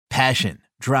Passion,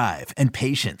 drive, and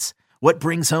patience. What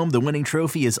brings home the winning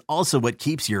trophy is also what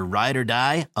keeps your ride or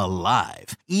die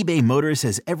alive. eBay Motors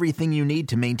has everything you need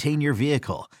to maintain your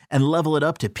vehicle and level it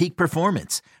up to peak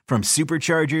performance, from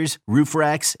superchargers, roof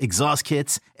racks, exhaust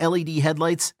kits, LED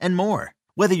headlights, and more.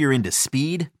 Whether you're into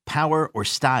speed, power, or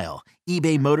style,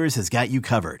 eBay Motors has got you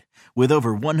covered. With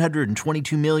over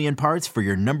 122 million parts for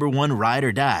your number one ride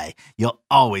or die, you'll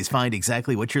always find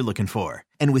exactly what you're looking for.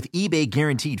 And with eBay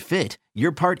Guaranteed Fit,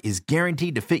 your part is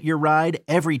guaranteed to fit your ride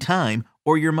every time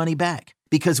or your money back.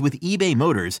 Because with eBay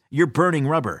Motors, you're burning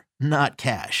rubber, not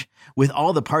cash. With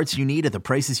all the parts you need at the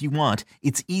prices you want,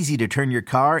 it's easy to turn your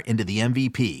car into the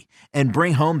MVP and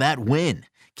bring home that win.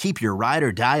 Keep your ride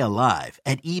or die alive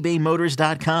at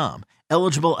ebaymotors.com.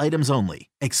 Eligible items only.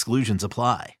 Exclusions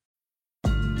apply.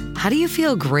 How do you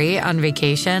feel great on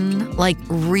vacation? Like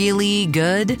really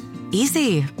good?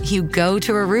 Easy. You go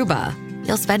to Aruba.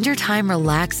 You'll spend your time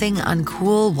relaxing on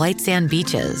cool white sand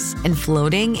beaches and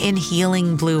floating in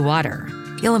healing blue water.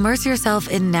 You'll immerse yourself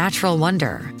in natural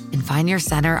wonder and find your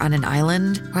center on an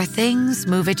island where things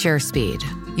move at your speed.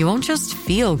 You won't just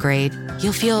feel great,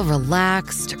 you'll feel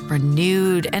relaxed,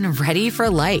 renewed, and ready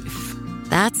for life.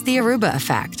 That's the Aruba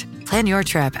effect. Plan your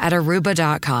trip at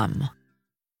Aruba.com.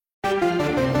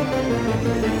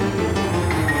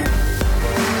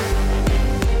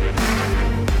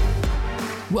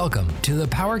 Welcome to the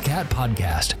Powercat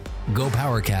Podcast,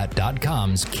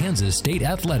 GoPowercat.com's Kansas State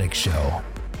Athletics Show.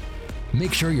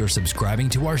 Make sure you're subscribing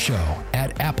to our show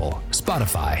at Apple,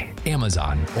 Spotify,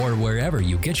 Amazon, or wherever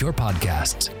you get your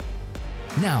podcasts.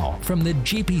 Now, from the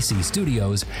GPC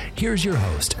studios, here's your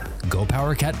host,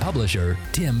 GoPowercat publisher,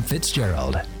 Tim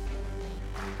Fitzgerald.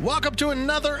 Welcome to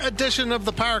another edition of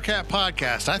the Powercat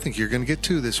Podcast. I think you're going to get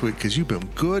two this week because you've been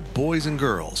good boys and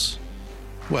girls.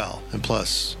 Well, and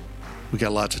plus, we got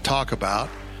a lot to talk about.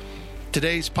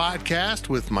 Today's podcast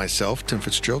with myself, Tim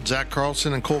Fitzgerald, Zach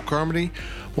Carlson, and Cole Carmody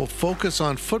will focus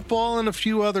on football and a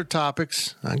few other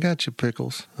topics. I got you,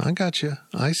 Pickles. I got you.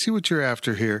 I see what you're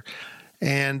after here.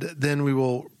 And then we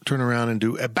will turn around and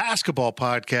do a basketball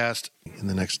podcast in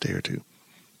the next day or two.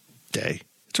 It's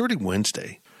already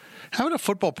Wednesday. Having a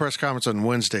football press conference on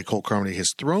Wednesday, Cole Carmody,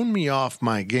 has thrown me off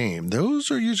my game.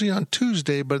 Those are usually on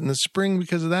Tuesday, but in the spring,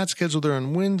 because of that schedule, they're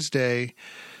on Wednesday.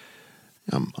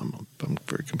 I'm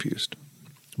very confused.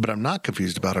 But I'm not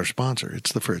confused about our sponsor.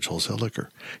 It's the Fridge Wholesale Liquor.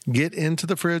 Get into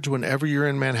the Fridge whenever you're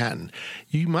in Manhattan.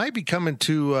 You might be coming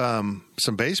to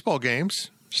some baseball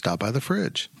games. Stop by the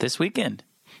Fridge. This weekend.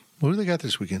 What do they got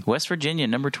this weekend? West Virginia,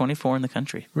 number 24 in the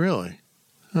country. Really?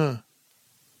 Huh.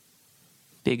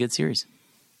 Be a good series.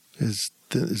 Is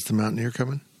the Mountaineer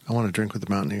coming? I want to drink with the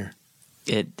Mountaineer.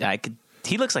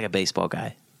 He looks like a baseball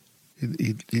guy.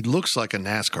 He looks like a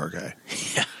NASCAR guy.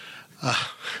 Yeah.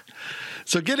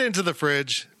 So get into the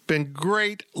Fridge. Been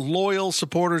great, loyal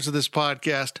supporters of this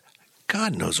podcast.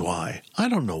 God knows why. I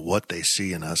don't know what they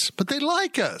see in us, but they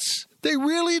like us. They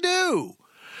really do.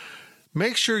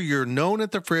 Make sure you're known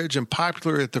at the Fridge and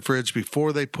popular at the Fridge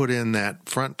before they put in that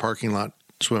front parking lot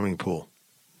swimming pool,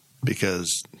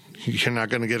 because you're not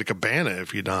going to get a cabana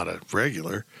if you're not a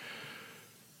regular.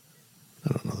 I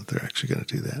don't know that they're actually going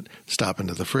to do that. Stop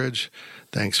into the Fridge.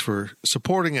 Thanks for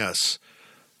supporting us.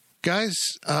 Guys,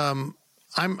 I'm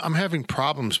having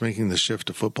problems making the shift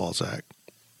to football, Zach.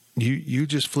 You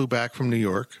just flew back from New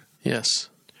York. Yes.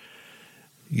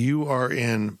 You are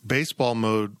in baseball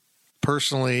mode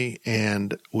personally,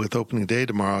 and with opening day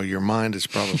tomorrow, your mind is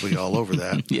probably all over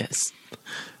that. Yes.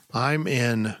 I'm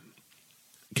in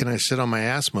can I sit on my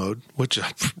ass mode, which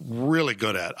I'm really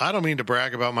good at. I don't mean to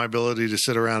brag about my ability to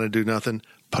sit around and do nothing,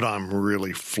 but I'm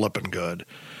really flipping good.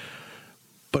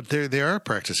 But they are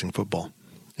practicing football.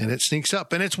 And it sneaks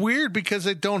up. And it's weird because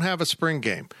they don't have a spring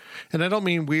game. And I don't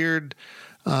mean weird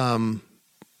in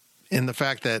the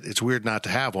fact that it's weird not to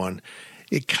have one.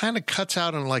 It kind of cuts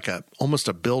out on like almost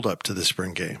a build-up to the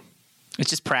spring game.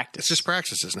 It's just practice. It's just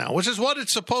practices now, which is what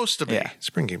it's supposed to be. Yeah.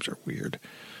 Spring games are weird.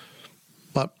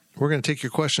 But we're going to take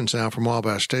your questions now from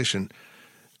Wabash Station.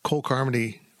 Cole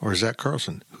Carmody or Zach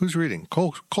Carlson. Who's reading?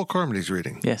 Cole Carmody's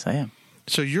reading. Yes, I am.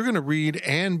 So you're going to read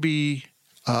and be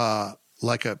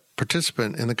like a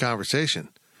participant in the conversation.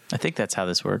 I think that's how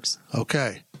this works.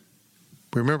 Okay.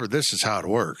 Remember, this is how it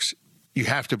works. You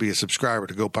have to be a subscriber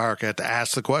to Go Powercat to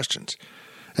ask the questions.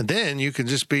 And then you can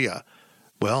just be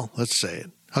let's say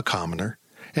it, a commoner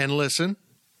and listen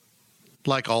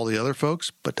like all the other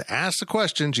folks. But to ask the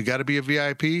questions, you got to be a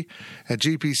VIP at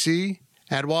GPC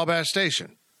at Wabash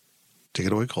Station. Take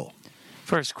it away, Cole.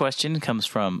 First question comes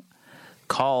from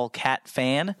Call Cat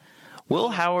Fan. Will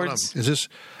Howard's... Is this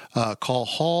Call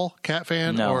Hall Cat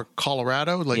Fan or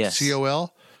Colorado, like yes.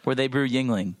 COL? Where they brew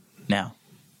Yingling now.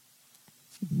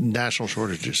 national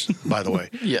shortages, by the way.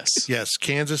 Yes. Yes,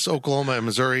 Kansas, Oklahoma, and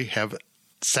Missouri have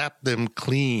sapped them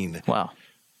clean. Wow.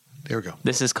 There we go.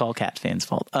 This is Call Cat Fan's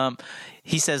fault.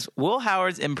 He says, Will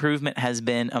Howard's improvement has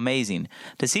been amazing.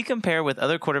 Does he compare with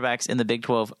other quarterbacks in the Big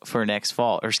 12 for next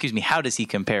fall? Or excuse me, how does he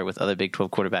compare with other Big 12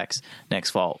 quarterbacks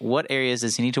next fall? What areas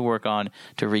does he need to work on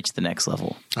to reach the next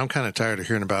level? I'm kind of tired of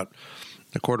hearing about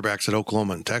the quarterbacks at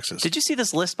Oklahoma and Texas. Did you see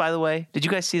this list, by the way? Did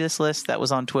you guys see this list that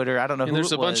was on Twitter? I don't know who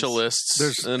There's it a bunch was. of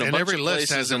lists. And every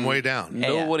list has him way down.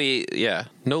 Nobody,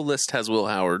 no list has Will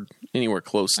Howard anywhere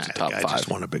close to top I 5. just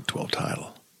won a Big 12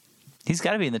 title. He's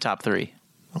got to be in the top 3.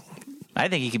 I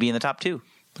think he could be in the top 2.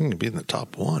 I think he'd be in the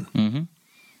top 1. Mm-hmm.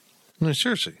 No,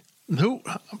 seriously.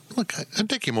 Look, I'd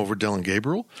take him over Dylan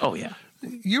Gabriel. Oh, yeah.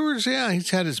 Ewers, he's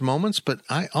had his moments, but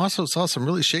I also saw some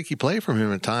really shaky play from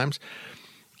him at times.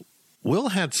 Will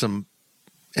had some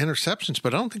interceptions,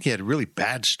 but I don't think he had really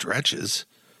bad stretches.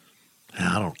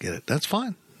 I don't get it. That's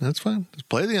fine. Just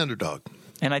play the underdog.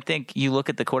 And I think you look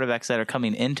at the quarterbacks that are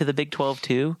coming into the Big 12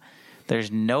 too.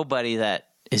 There's nobody that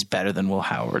is better than Will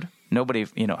Howard. Nobody,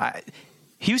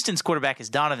 Houston's quarterback is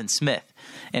Donovan Smith,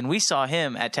 and we saw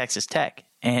him at Texas Tech,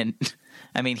 and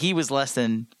I mean he was less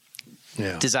than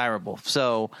desirable.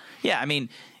 So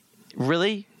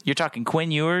really, you're talking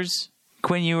Quinn Ewers,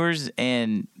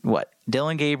 and what?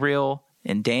 Dylan Gabriel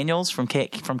and Daniels from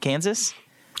Kansas.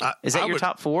 Is that your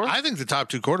top 4? I think the top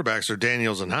 2 quarterbacks are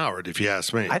Daniels and Howard, if you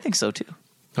ask me. I think so, too.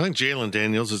 I think Jalen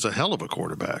Daniels is a hell of a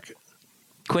quarterback.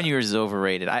 Quinn Ewers is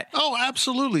overrated.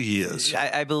 Absolutely he is.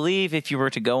 I believe if you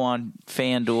were to go on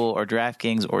FanDuel or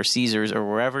DraftKings or Caesars or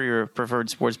wherever your preferred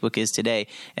sportsbook is today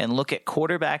and look at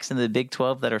quarterbacks in the Big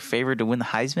 12 that are favored to win the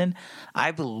Heisman,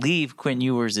 I believe Quinn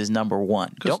Ewers is number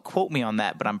 1. Don't quote me on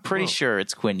that, but I'm pretty sure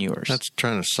it's Quinn Ewers. That's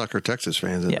trying to sucker Texas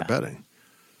fans into betting.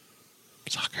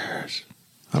 Suckers.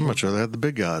 I'd much rather have the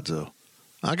big odds, though.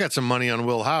 I got some money on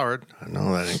Will Howard. I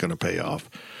know that ain't going to pay off.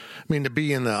 I mean, to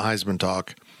be in the Heisman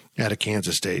talk at a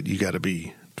Kansas State, you got to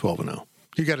be 12-0.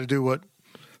 You got to do what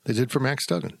they did for Max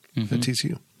Duggan at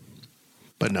TCU.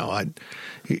 But no,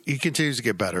 he continues to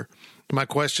get better. My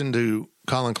question to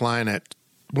Colin Klein at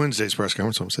Wednesday's press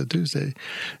conference, I said Tuesday,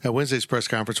 at Wednesday's press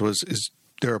conference was, is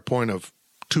there a point of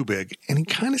too big? And he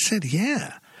kind of said,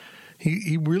 yeah.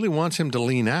 He really wants him to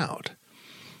lean out.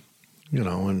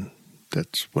 And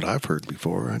that's what I've heard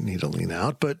before. I need to lean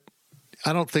out. But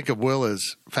I don't think of Will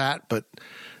as fat, but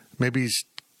maybe he's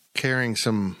carrying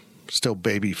some still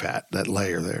baby fat, that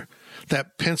layer there.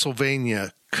 That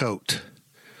Pennsylvania coat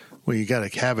where you got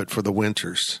to have it for the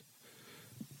winters,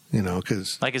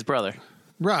 because like his brother.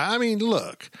 Right. I mean,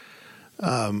 look,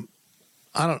 I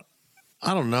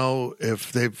don't know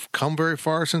if they've come very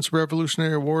far since the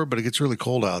Revolutionary War, but it gets really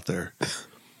cold out there.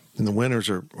 And the winters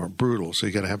are brutal, so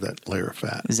you got to have that layer of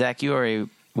fat. Zach, you are a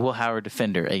Will Howard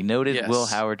defender, a noted Will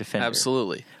Howard defender.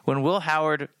 Absolutely. When Will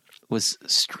Howard was,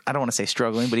 I don't want to say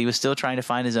struggling, but he was still trying to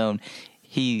find his own,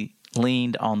 he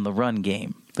leaned on the run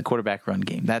game, the quarterback run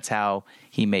game. That's how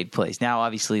he made plays. Now,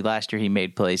 obviously, last year he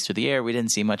made plays through the air. We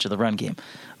didn't see much of the run game.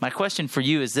 My question for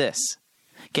you is this.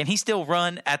 Can he still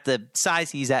run at the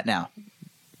size he's at now?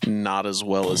 Not as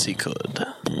well as he could.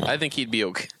 I think he'd be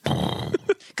okay.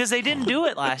 Because they didn't do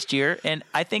it last year, and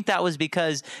I think that was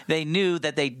because they knew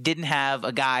that they didn't have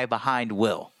a guy behind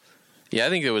Will. Yeah, I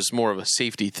think it was more of a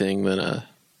safety thing than a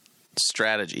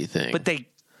strategy thing. But they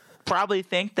probably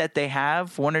think that they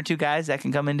have 1 or 2 guys that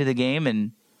can come into the game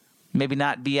and maybe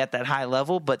not be at that high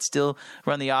level, but still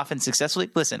run the offense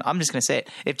successfully. Listen, I'm just going to say it.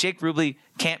 If Jake Rubley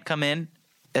can't come in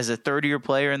as a third-year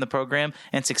player in the program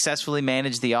and successfully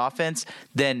manage the offense,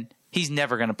 then he's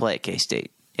never going to play at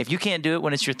K-State. If you can't do it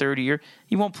when it's your third year,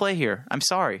 you won't play here. I'm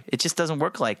sorry. It just doesn't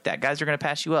work like that. Guys are going to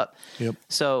pass you up. Yep.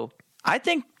 So I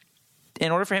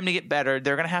in order for him to get better,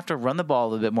 they're going to have to run the ball a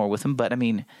little bit more with him. But, I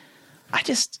mean,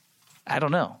 I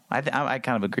don't know. I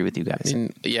kind of agree with you guys.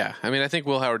 I think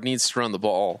Will Howard needs to run the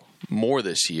ball more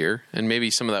this year, and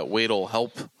maybe some of that weight will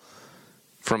help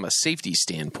from a safety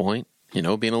standpoint, being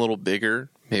a little bigger.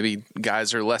 Maybe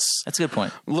guys are less. That's a good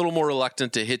point. A little more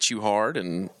reluctant to hit you hard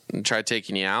and try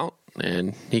taking you out,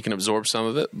 and he can absorb some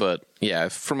of it. But,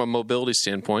 from a mobility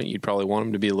standpoint, you'd probably want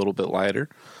him to be a little bit lighter.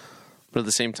 But at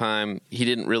the same time, he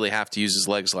didn't really have to use his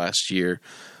legs last year.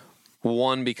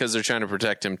 1, because they're trying to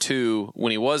protect him. 2,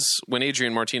 when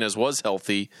Adrian Martinez was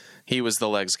healthy, he was the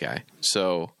legs guy.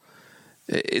 So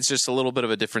it's just a little bit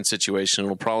of a different situation.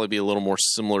 It'll probably be a little more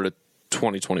similar to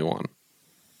 2021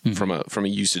 from a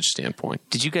usage standpoint.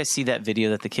 Did you guys see that video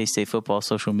that the K-State football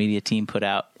social media team put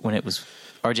out when it was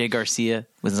RJ Garcia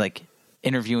was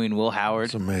interviewing Will Howard?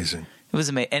 It's amazing. It was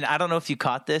amazing. And I don't know if you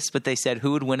caught this, but they said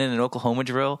who would win in an Oklahoma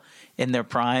drill in their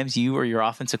primes, you or your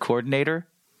offensive coordinator?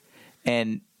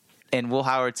 And Will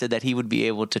Howard said that he would be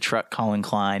able to truck Colin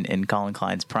Klein in Colin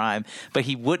Klein's prime, but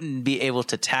he wouldn't be able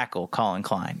to tackle Colin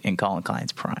Klein in Colin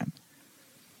Klein's prime.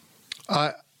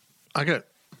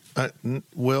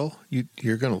 Will,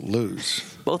 you're going to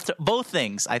lose. Both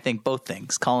things. I think both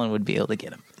things. Colin would be able to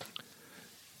get him.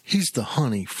 He's the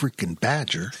honey freaking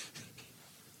badger.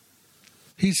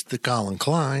 He's the Colin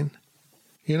Klein.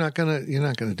 You're not gonna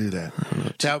do that.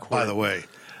 Now, by the way,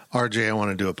 RJ, I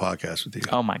want to do a podcast with you.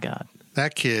 Oh my God.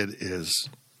 That kid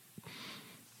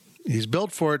he's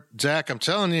built for it. Zach, I'm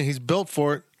telling you, he's built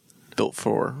for it. Built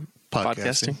for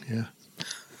podcasting?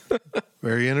 Yeah.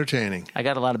 Very entertaining. I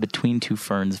got a lot of Between Two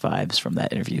Ferns vibes from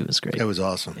that interview. It was great. It was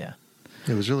awesome. Yeah.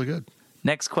 It was really good.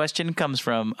 Next question comes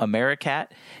from Americat.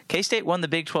 K-State won the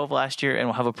Big 12 last year and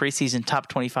will have a preseason top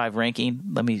 25 ranking.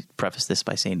 Let me preface this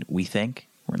by saying we think.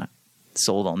 We're not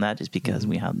sold on that just because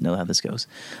we know how this goes.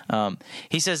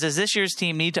 He says, does this year's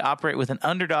team need to operate with an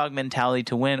underdog mentality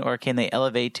to win, or can they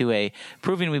elevate to a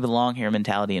proving we belong here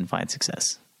mentality and find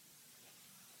success?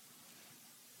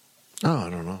 Oh, I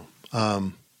don't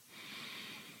know.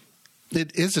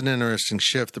 It is an interesting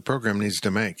shift the program needs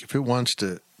to make. If it wants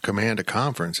to command a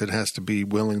conference, it has to be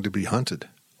willing to be hunted.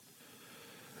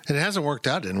 And it hasn't worked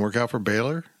out. It didn't work out for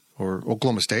Baylor or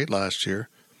Oklahoma State last year.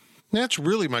 And that's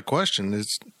really my question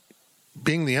is,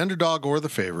 being the underdog or the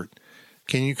favorite,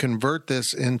 can you convert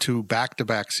this into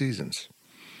back-to-back seasons?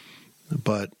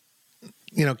 But,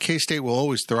 K-State will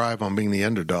always thrive on being the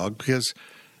underdog because,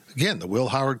 again, the Will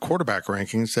Howard quarterback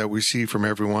rankings that we see from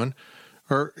everyone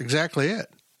are exactly it.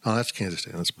 Oh, that's Kansas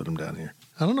State. Let's put them down here.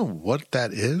 I don't know what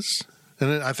that is.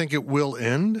 And I think it will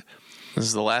end. This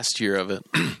is the last year of it.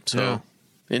 So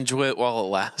enjoy it while it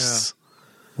lasts.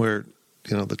 Yeah. Where,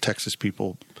 the Texas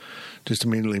people just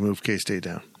immediately move K-State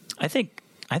down. I think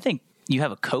you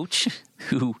have a coach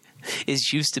who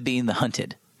is used to being the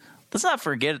hunted. Let's not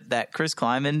forget that Chris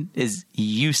Kleiman is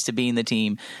used to being the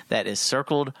team that is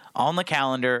circled on the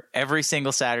calendar every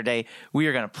single Saturday. We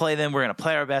are going to play them. We're going to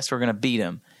play our best. We're going to beat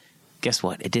them. Guess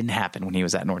what? It didn't happen when he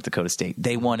was at North Dakota State.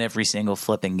 They won every single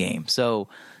flipping game. So,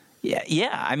 yeah.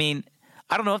 I mean,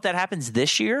 I don't know if that happens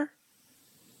this year,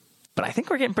 but I think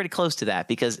we're getting pretty close to that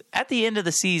because at the end of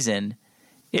the season,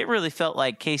 it really felt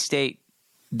like K-State,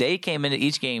 they came into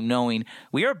each game knowing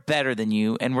we are better than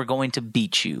you and we're going to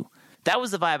beat you. That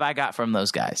was the vibe I got from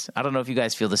those guys. I don't know if you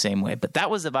guys feel the same way, but that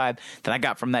was the vibe that I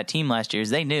got from that team last year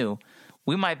is they knew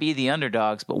we might be the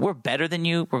underdogs, but we're better than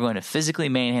you. We're going to physically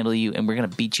manhandle you, and we're going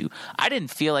to beat you. I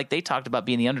didn't feel like they talked about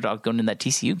being the underdog going in that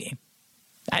TCU game.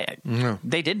 No.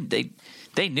 They didn't.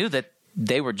 They knew that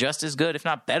they were just as good, if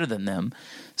not better than them.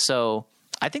 So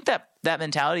I think that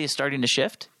mentality is starting to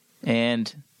shift.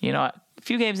 And, a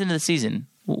few games into the season,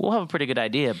 we'll have a pretty good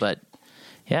idea. But,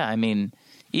 yeah, I mean,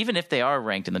 even if they are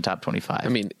ranked in the top 25. I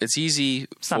mean, it's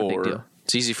not a big deal.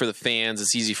 It's easy for the fans.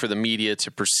 It's easy for the media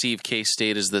to perceive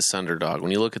K-State as this underdog.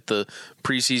 When you look at the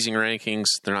preseason rankings,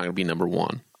 they're not going to be number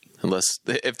one.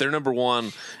 If they're number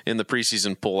one in the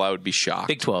preseason poll, I would be shocked.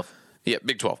 Big 12. Yeah,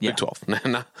 Big 12. Yeah. Big 12.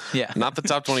 Not the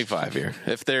top 25 here.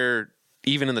 If they're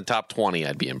even in the top 20,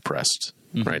 I'd be impressed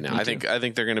right now. I think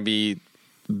they're going to be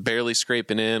barely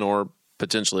scraping in or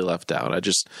potentially left out.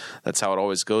 That's how it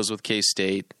always goes with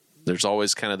K-State. There's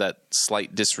always kind of that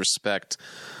slight disrespect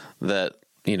that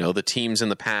the teams in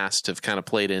the past have kind of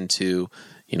played into,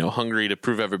 hungry to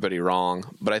prove everybody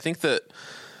wrong. But I think that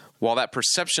while that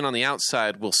perception on the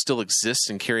outside will still exist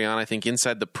and carry on, I think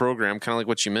inside the program, kind of like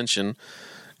what you mentioned,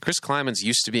 Chris Kleiman's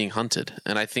used to being hunted.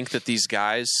 And I think that these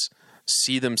guys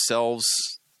see themselves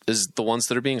as the ones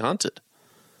that are being hunted.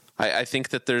 I think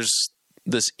that there's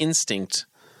this instinct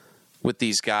with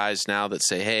these guys now that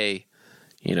say, hey,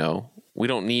 we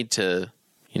don't need to,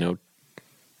 I don't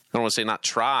want to say not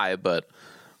try, but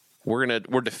we're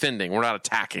defending. We're not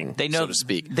attacking, so to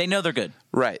speak. They know they're good.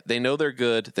 Right. They know they're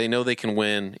good. They know they can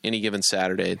win any given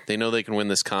Saturday. They know they can win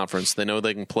this conference. They know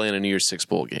they can play in a New Year's Six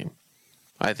bowl game.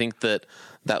 I think that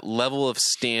level of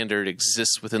standard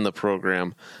exists within the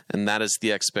program, and that is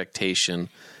the expectation.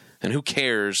 And who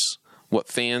cares what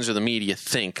fans or the media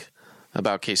think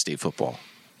about K-State football?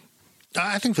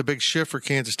 I think the big shift for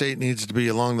Kansas State needs to be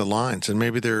along the lines, and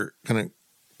maybe they're going to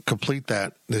complete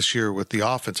that this year with the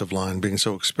offensive line being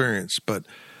so experienced. But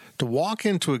to walk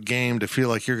into a game to feel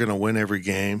like you're going to win every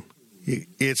game,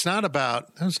 it's not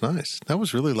about, that was nice. That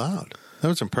was really loud. That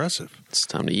was impressive. It's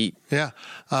time to eat. Yeah.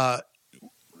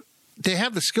 They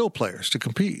have the skill players to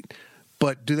compete,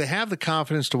 but do they have the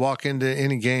confidence to walk into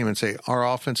any game and say, our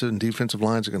offensive and defensive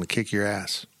lines are going to kick your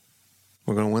ass?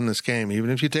 We're going to win this game. Even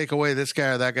if you take away this guy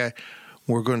or that guy,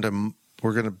 we're going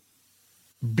to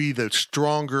be the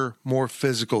stronger, more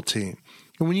physical team.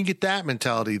 And when you get that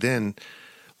mentality, then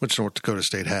which North Dakota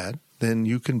State had, then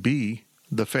you can be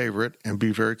the favorite and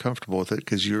be very comfortable with it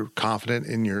because you're confident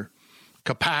in your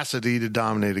capacity to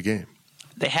dominate a game.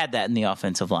 They had that in the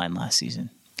offensive line last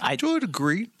season. To a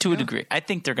degree. To a degree. I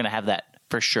think they're going to have that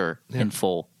for sure in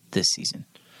full this season.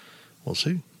 We'll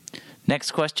see.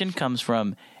 Next question comes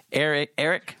from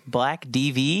Eric Black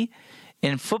DV.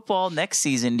 In football next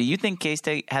season, do you think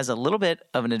K-State has a little bit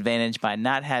of an advantage by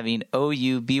not having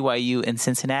OU, BYU, and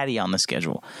Cincinnati on the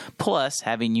schedule, plus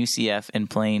having UCF and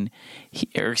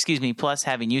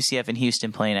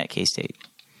Houston playing at K-State?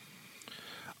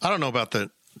 I don't know about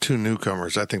the two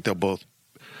newcomers. I think they'll both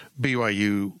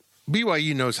BYU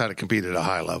knows how to compete at a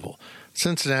high level.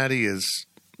 Cincinnati is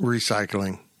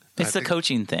recycling. It's the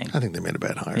coaching thing. I think they made a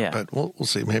bad hire, but we'll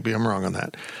see. Maybe I'm wrong on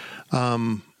that.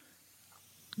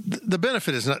 The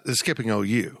benefit is not skipping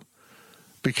OU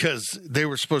because they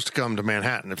were supposed to come to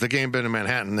Manhattan. If the game had been in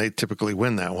Manhattan, they typically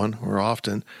win that one, or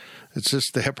often. It's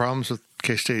just they have problems with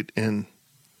K-State in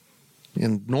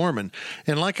Norman.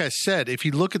 And like I said, if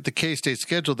you look at the K-State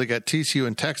schedule, they got TCU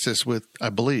and Texas with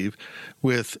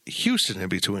Houston in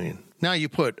between. Now you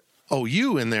put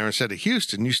OU in there instead of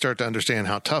Houston, you start to understand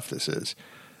how tough this is.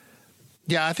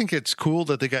 Yeah, I think it's cool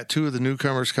that they got two of the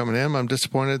newcomers coming in. I'm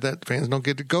disappointed that fans don't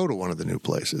get to go to one of the new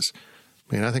places.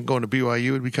 I mean, I think going to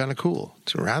BYU would be kind of cool.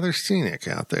 It's rather scenic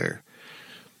out there.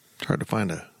 It's hard to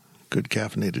find a good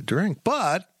caffeinated drink,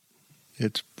 but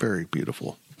it's very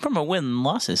beautiful. From a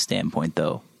win-losses standpoint,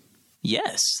 though,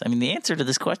 yes. I mean, the answer to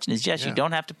this question is yes. Yeah. You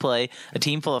don't have to play a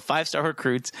team full of five-star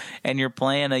recruits, and you're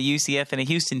playing a UCF and a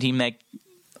Houston team that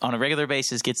on a regular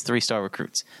basis gets 3-star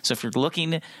recruits. So if you're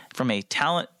looking from a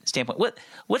talent standpoint,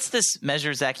 what's this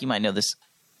measure, Zach? You might know this.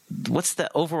 What's the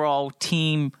overall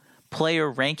team player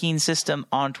ranking system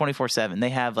on 24/7? They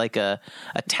have like a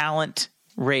talent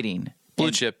rating.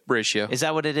 Blue chip ratio. Is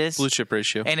that what it is? Blue chip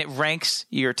ratio. And it ranks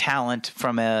your talent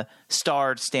from a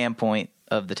star standpoint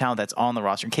of the talent that's on the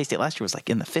roster. And K-State last year was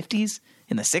like in the 50s,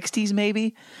 in the 60s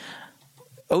maybe.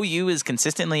 OU is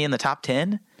consistently in the top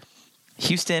 10.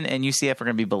 Houston and UCF are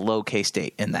going to be below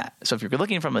K-State in that. So if you're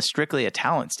looking from strictly a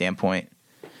talent standpoint,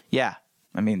 yeah.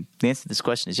 I mean, the answer to this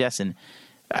question is yes. And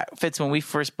Fitz, when we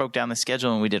first broke down the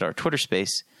schedule and we did our Twitter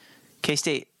space,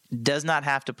 K-State does not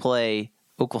have to play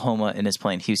Oklahoma and is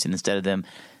playing Houston instead of them.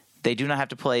 They do not have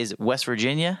to play West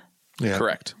Virginia. Yeah.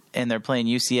 Correct. And they're playing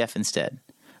UCF instead.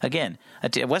 Again,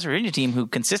 a West Virginia team who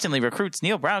consistently recruits.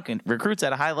 Neil Brown recruits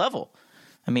at a high level.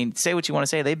 I mean, say what you want to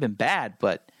say. They've been bad,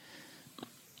 but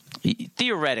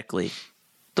theoretically,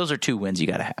 those are 2 wins you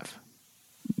got to have.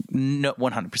 No,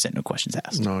 100%, no questions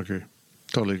asked. No, I agree.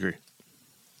 Totally agree.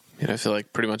 I feel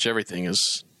like pretty much everything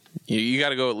is you got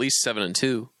to go at least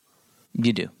 7-2.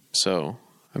 You do. So,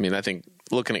 I mean, I think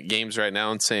looking at games right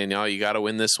now and saying, "Oh, you got to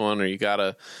win this one,"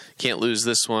 or can't lose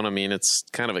this one. I mean, it's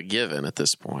kind of a given at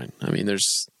this point. I mean,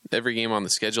 there's every game on the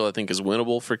schedule I think is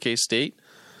winnable for K-State,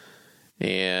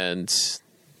 and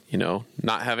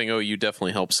not having OU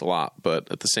definitely helps a lot. But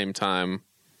at the same time,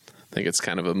 I think it's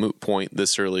kind of a moot point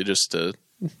this early just to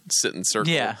sit and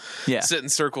circle. Yeah. Sit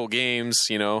and circle games.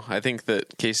 I think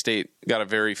that K-State got a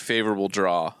very favorable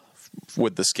draw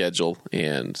with the schedule,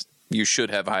 and you should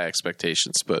have high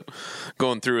expectations. But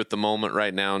going through at the moment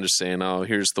right now and just saying, "Oh,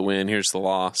 here's the win, here's the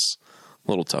loss,"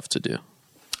 a little tough to do.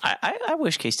 I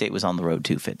wish K-State was on the road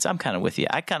too, Fitz. I'm kind of with you.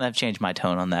 I kind of have changed my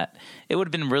tone on that. It would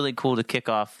have been really cool to kick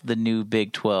off the new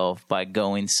Big 12 by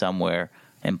going somewhere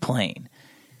and playing.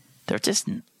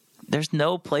 There's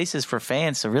no places for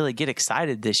fans to really get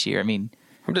excited this year. I mean,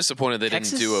 I'm disappointed they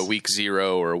didn't do a week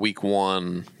 0 or a week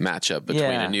 1 matchup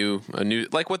between a new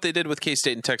like what they did with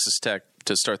K-State and Texas Tech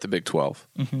to start the Big 12.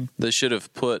 Mm-hmm. They should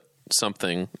have put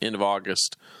something end of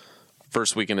August,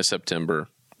 first weekend of September.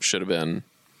 Should have been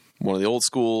one of the old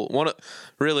school, one of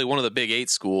the Big 8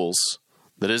 schools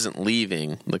that isn't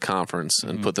leaving the conference,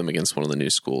 and put them against one of the new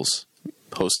schools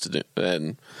hosted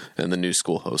and the new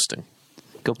school hosting.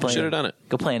 Should have done it.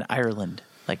 Go play in Ireland,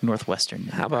 like Northwestern.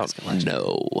 How about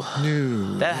no?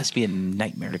 That has to be a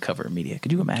nightmare to cover media.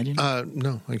 Could you imagine?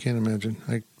 No, I can't imagine.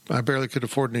 I barely could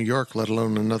afford New York, let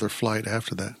alone another flight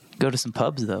after that. Go to some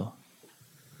pubs, though.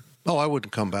 Oh, I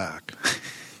wouldn't come back.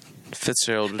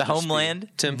 Fitzgerald, the homeland.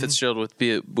 Tim Fitzgerald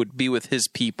would be with his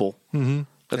people. Mm-hmm.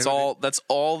 That's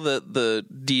all that the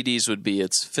DDs would be.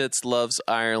 It's Fitz loves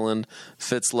Ireland,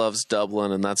 Fitz loves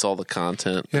Dublin, and that's all the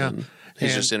content. Yeah, and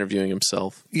he's just interviewing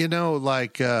himself.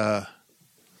 Like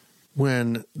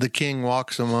when the king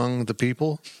walks among the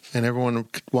people, and everyone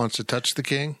wants to touch the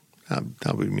king.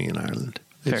 That'll be me in Ireland.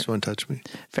 They just won't touch me.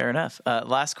 Fair enough.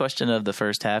 Last question of the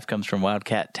first half comes from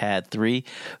Wildcat Tad 3.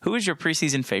 Who is your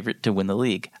preseason favorite to win the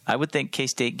league? I would think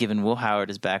K-State, given Will Howard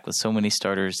is back with so many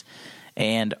starters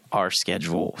and our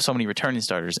schedule. So many returning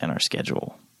starters and our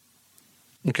schedule.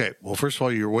 Okay. Well, first of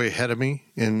all, you're way ahead of me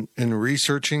in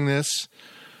researching this.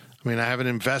 I mean, I haven't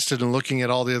invested in looking at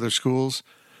all the other schools.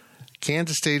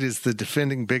 Kansas State is the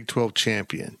defending Big 12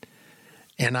 champion.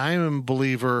 And I am a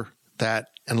believer that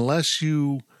unless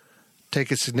you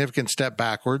take a significant step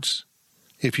backwards,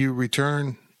 if you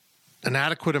return an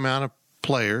adequate amount of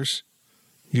players,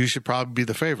 you should probably be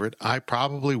the favorite. I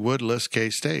probably would list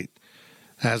K-State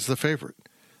as the favorite.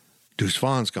 Deuce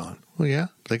Vaughn's gone. Well, yeah,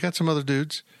 they got some other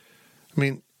dudes. I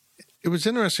mean, it was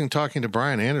interesting talking to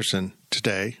Brian Anderson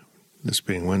today, this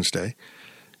being Wednesday,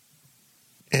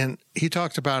 and he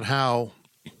talked about how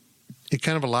it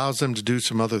kind of allows them to do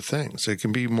some other things. They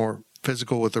can be more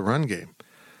physical with the run game.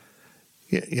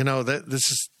 You know, that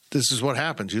this is what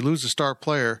happens. You lose a star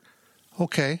player.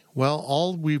 Okay, well,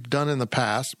 all we've done in the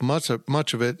past, much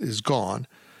of it is gone.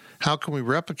 How can we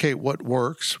replicate what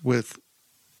works with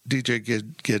DJ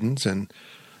Giddens and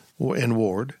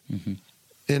Ward? Mm-hmm.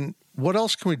 And what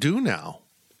else can we do now?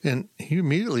 And he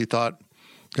immediately thought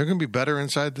they're going to be better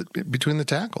between the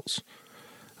tackles.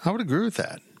 I would agree with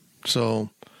that. So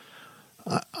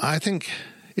I think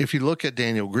if you look at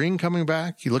Daniel Green coming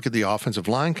back, you look at the offensive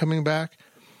line coming back,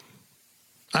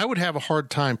 I would have a hard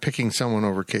time picking someone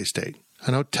over K-State.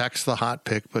 I know Tech's the hot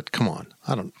pick, but come on.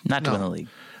 Not to win the league.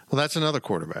 Well, that's another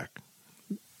quarterback.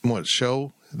 What,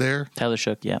 Show there? Tyler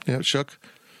Shook, yeah. Yeah, Shook.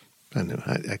 I knew.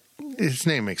 His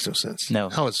name makes no sense. No.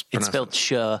 How it's spelled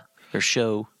Show or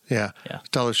Show. Yeah.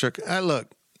 Tyler Shook.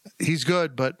 Look, he's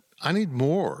good, but I need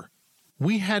more.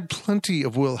 We had plenty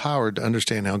of Will Howard to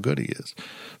understand how good he is.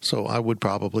 So I would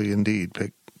probably indeed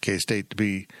pick K-State to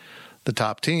be the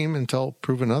top team until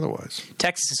proven otherwise.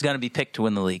 Texas is going to be picked to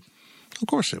win the league. Of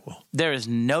course it will. There is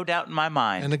no doubt in my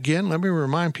mind. And again, let me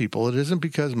remind people, it isn't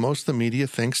because most of the media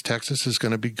thinks Texas is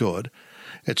going to be good.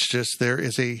 It's just there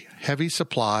is a heavy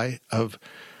supply of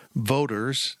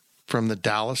voters from the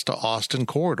Dallas to Austin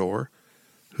corridor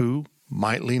who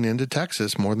might lean into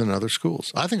Texas more than other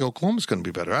schools. I think Oklahoma's going to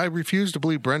be better. I refuse to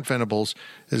believe Brent Venables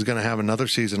is going to have another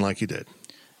season like he did.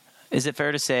 Is it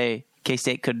fair to say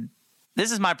K-State could...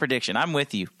 This is my prediction. I'm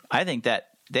with you. I think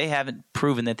that they haven't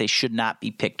proven that they should not be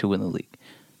picked to win the league.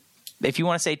 If you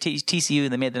want to say TCU,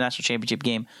 they made the national championship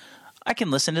game, I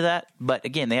can listen to that. But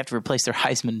again, they have to replace their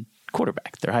Heisman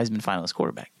quarterback, their Heisman finalist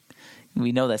quarterback.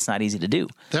 We know that's not easy to do.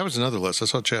 That was another list. I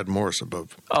saw Chad Morris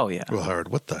above Will Howard.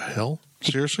 What the hell?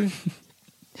 Seriously?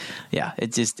 Yeah,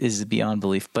 it just is beyond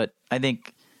belief. But I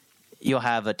think you'll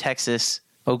have a Texas,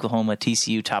 Oklahoma,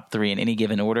 TCU top three in any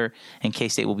given order, and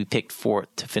K-State will be picked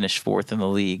to finish fourth in the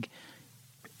league,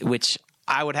 which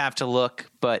I would have to look,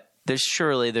 but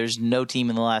there's no team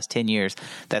in the last 10 years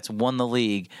that's won the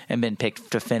league and been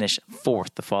picked to finish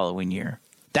fourth the following year.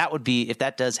 That would be, if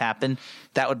that does happen,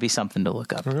 that would be something to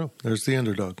look up. I don't know. There's the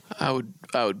underdog. I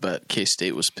would bet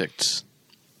K-State was picked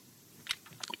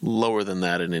lower than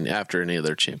that after any of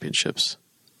their championships.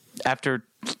 After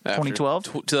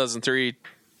 2012? 2003,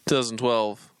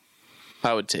 2012,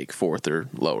 I would take fourth or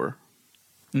lower.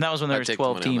 And that was when there was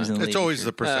 12 teams in the league. It's always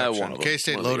the perception.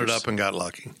 K-State loaded up and got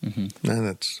lucky. Mm-hmm. And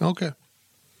it's okay.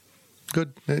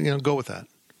 Good. Go with that.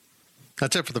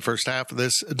 That's it for the first half of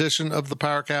this edition of the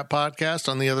Powercat podcast.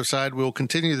 On the other side, we'll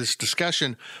continue this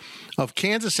discussion of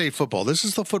Kansas State football. This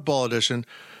is the football edition.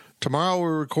 Tomorrow we'll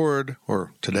record,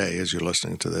 or today as you're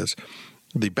listening to this,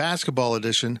 the basketball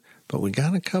edition. But we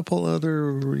got a couple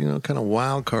other, kind of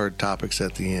wild card topics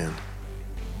at the end.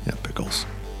 Yeah, Pickles.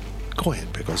 Go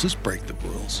ahead, Pickles. Let's break the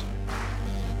rules.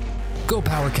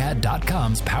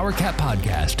 GoPowerCat.com's Powercat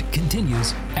podcast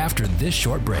continues after this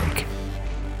short break.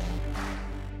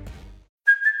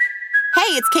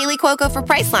 Hey, it's Kaylee Cuoco for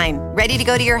Priceline. Ready to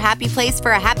go to your happy place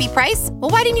for a happy price?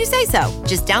 Well, why didn't you say so?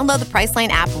 Just download the Priceline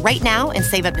app right now and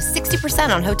save up to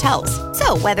 60% on hotels.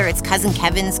 So whether it's Cousin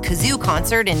Kevin's Kazoo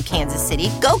Concert in Kansas City,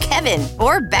 go Kevin,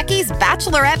 or Becky's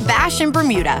Bachelorette Bash in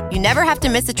Bermuda, you never have to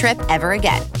miss a trip ever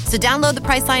again. So download the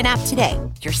Priceline app today.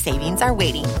 Your savings are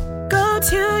waiting. Go to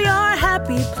your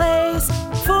happy place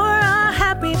for a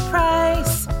happy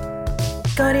price.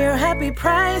 Go to your happy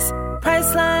price,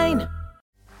 Priceline.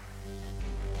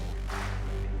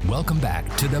 Welcome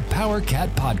back to the Powercat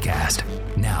podcast.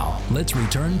 Now, let's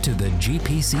return to the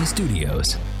GPC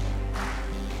studios.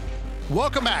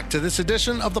 Welcome back to this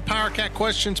edition of the Powercat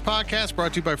Questions podcast,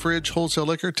 brought to you by Fridge Wholesale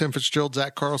Liquor, Tim Fitzgerald,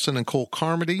 Zach Carlson, and Cole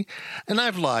Carmody. And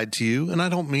I've lied to you, and I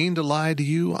don't mean to lie to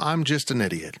you. I'm just an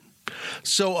idiot.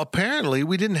 So apparently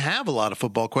we didn't have a lot of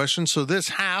football questions, so this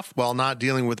half, while not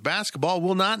dealing with basketball,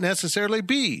 will not necessarily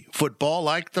be football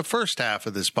like the first half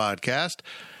of this podcast.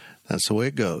 That's the way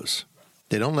it goes.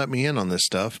 They don't let me in on this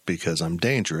stuff because I'm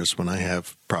dangerous when I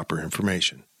have proper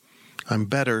information. I'm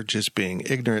better just being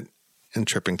ignorant and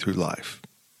tripping through life.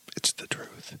 It's the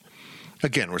truth.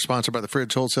 Again, we're sponsored by the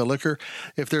Fridge Wholesale Liquor.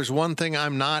 If there's one thing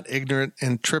I'm not ignorant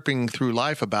and tripping through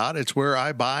life about, it's where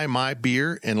I buy my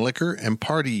beer and liquor and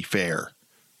party fare.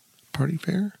 Party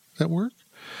fare? Does that work?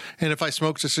 And if I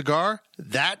smoked a cigar,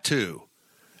 that too.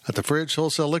 At the Fridge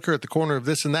Wholesale Liquor at the corner of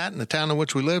this and that in the town in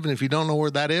which we live. And if you don't know where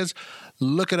that is,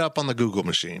 look it up on the Google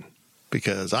machine.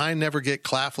 Because I never get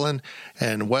Claflin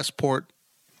and Westport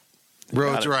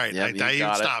roads right. Yep, I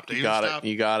even stopped. You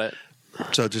got it.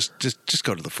 So just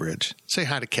go to the Fridge. Say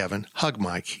hi to Kevin. Hug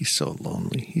Mike. He's so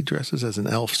lonely. He dresses as an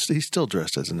elf. He's still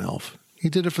dressed as an elf. He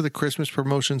did it for the Christmas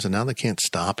promotions, and now they can't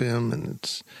stop him, and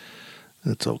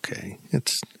it's okay.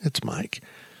 It's Mike.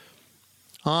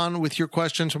 On with your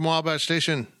questions from Wabash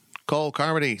Station. Cole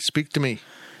Carmody, speak to me.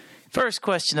 First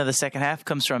question of the second half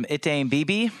comes from Itane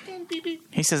Bibi.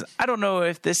 He says, I don't know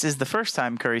if this is the first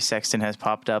time Curry Sexton has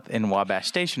popped up in Wabash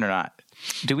Station or not.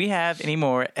 Do we have any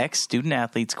more ex-student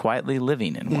athletes quietly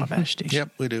living in Wabash Station? Yep,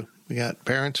 we do. We got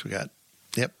parents.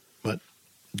 But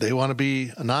they want to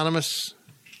be anonymous.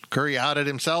 Curry outed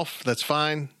himself. That's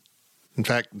fine. In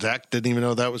fact, Zach didn't even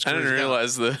know that was Curry. I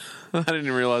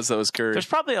didn't realize that was Curry. There's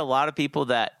probably a lot of people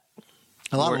that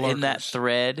were in that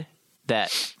thread that,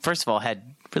 first of all,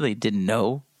 really didn't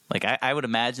know. Like, I would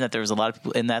imagine that there was a lot of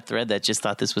people in that thread that just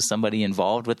thought this was somebody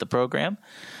involved with the program.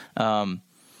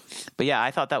 But yeah,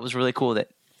 I thought that was really cool.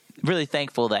 Really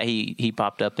thankful that he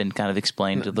popped up and kind of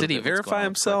explained a little bit. Did he verify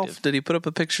himself? Did he put up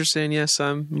a picture saying, yes,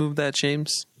 I moved that,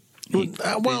 James? Did he do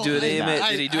it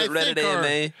AMA? Did he do it Reddit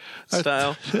AMA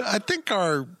style? I think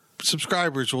our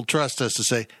subscribers will trust us to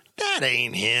say, that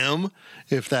ain't him,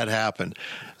 if that happened.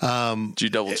 Did you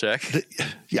double check?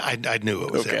 Yeah, I knew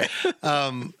it was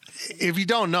him. If you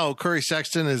don't know, Curry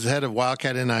Sexton is head of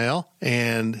Wildcat NIL,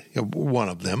 and one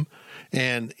of them.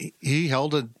 And he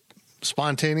held a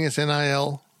spontaneous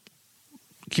NIL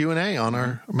Q&A on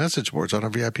our message boards, on our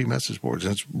VIP message boards.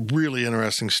 And it's really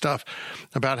interesting stuff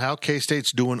about how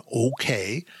K-State's doing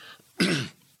okay,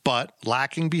 but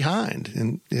lacking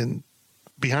behind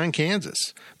behind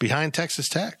Kansas, behind Texas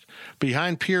Tech,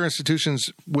 behind peer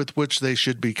institutions with which they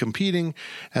should be competing,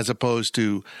 as opposed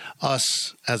to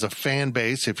us as a fan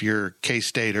base, if you're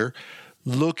K-Stater,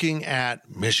 looking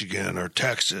at Michigan or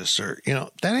Texas or,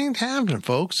 that ain't happening,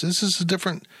 folks. This is a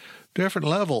different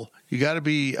level. You got to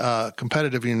be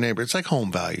competitive in your neighborhood. It's like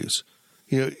home values.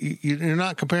 You're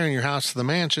not comparing your house to the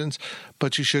mansions,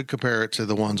 but you should compare it to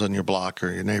the ones on your block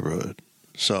or your neighborhood.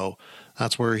 So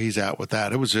that's where he's at with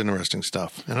that. It was interesting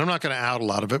stuff. And I'm not going to out a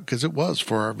lot of it because it was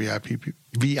for our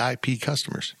VIP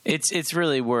customers. It's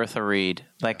really worth a read.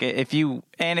 Like if you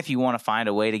want to find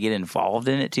a way to get involved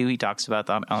in it too, he talks about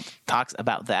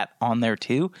that on there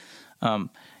too.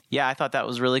 I thought that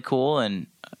was really cool. And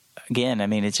again, I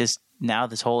mean, it's just now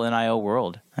this whole NIL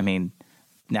world. I mean,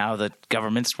 now the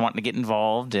government's wanting to get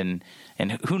involved, and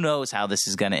who knows how this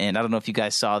is going to end. I don't know if you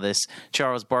guys saw this.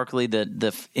 Charles Barkley, the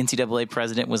NCAA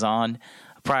president, was on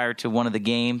prior to one of the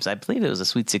games. I believe it was a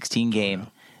Sweet 16 game,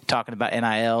 talking about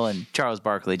NIL, and Charles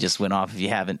Barkley just went off. If you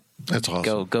haven't, that's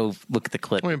awesome. Go look at the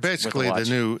clip. I mean, basically, the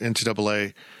new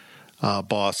NCAA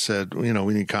boss said, we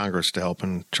need Congress to help,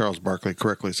 and Charles Barkley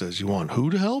correctly says, you want who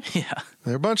to help? Yeah.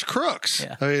 They're a bunch of crooks.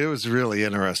 Yeah. I mean, it was really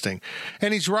interesting.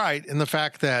 And he's right in the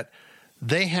fact that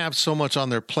they have so much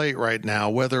on their plate right now,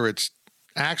 whether it's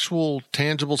actual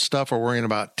tangible stuff or worrying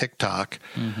about TikTok.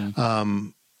 Mm-hmm.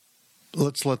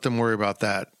 Let's let them worry about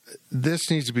that. This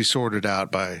needs to be sorted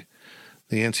out by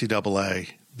the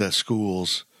NCAA, the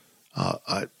schools.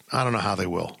 I don't know how they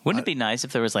will. Wouldn't it be nice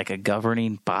if there was like a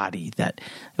governing body that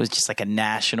it was just like a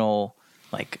national,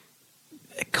 like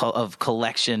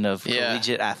collection of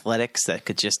collegiate athletics that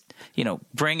could just,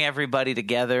 bring everybody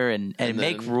together and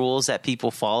make rules that people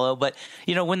follow. But,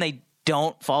 when they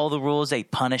don't follow the rules, they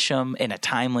punish them in a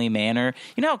timely manner.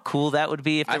 You know how cool that would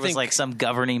be if there was like some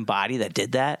governing body that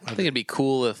did that? I think it'd be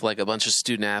cool if like a bunch of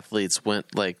student athletes went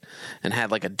and had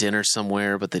like a dinner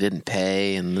somewhere, but they didn't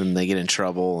pay, and then they get in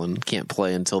trouble and can't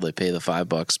play until they pay the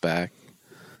 $5 back.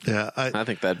 Yeah, I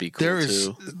think that'd be cool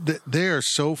too. They are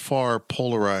so far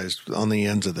polarized on the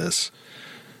ends of this.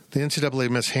 The NCAA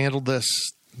mishandled this.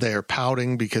 They are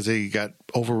pouting because they got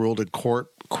overruled in court,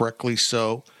 correctly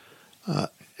so,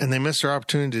 and they missed their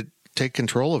opportunity to take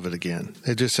control of it again.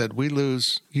 They just said, we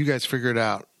lose, you guys figure it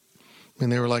out.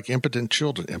 And they were like impotent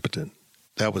children. Impotent.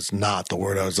 That was not the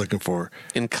word I was looking for.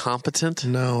 Incompetent?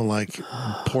 No, like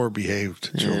poor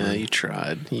behaved children. Yeah, you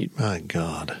tried. My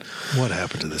God. What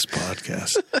happened to this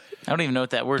podcast? I don't even know what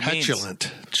that word means.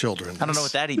 Petulant children. I don't know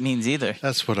what that means either.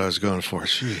 That's what I was going for.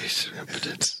 Jeez,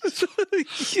 impotent.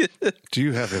 Do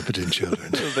you have impotent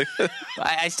children?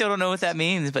 I still don't know what that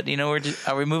means, but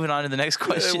are we moving on to the next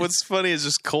question? What's funny is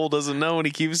just Cole doesn't know, and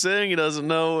he keeps saying he doesn't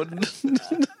know.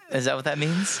 Is that what that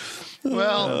means?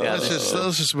 Well, let's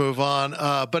just move on.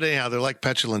 But anyhow, they're like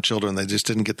petulant children. They just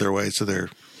didn't get their way, so they're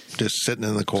just sitting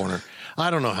in the corner. I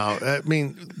don't know how. I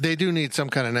mean, they do need some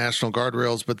kind of national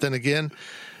guardrails, but then again,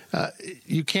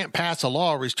 you can't pass a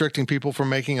law restricting people from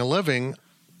making a living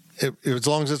as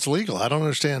long as it's legal. I don't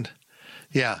understand.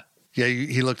 Yeah,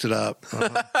 he looked it up.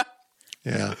 Uh-huh.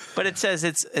 Yeah. But it says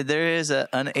there is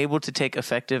unable to take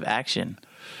effective action.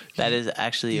 That is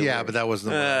actually a word. But that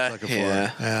wasn't the word I was looking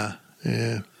for.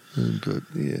 Yeah. But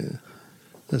yeah,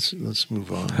 let's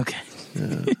move on. Okay.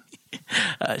 Yeah.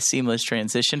 Seamless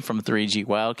transition from 3G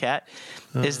Wildcat.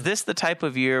 Is this the type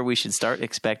of year we should start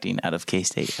expecting out of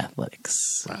K-State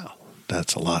athletics? Wow,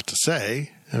 that's a lot to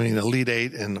say. I mean, Elite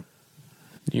Eight and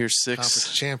Year 6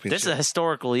 Conference Championship. This is a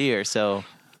historical year, so.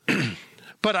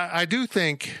 But I do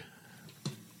think.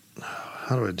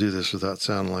 How do I do this without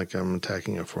sounding like I'm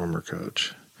attacking a former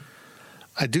coach?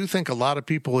 I do think a lot of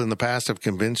people in the past have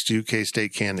convinced you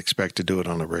K-State can't expect to do it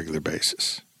on a regular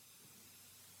basis.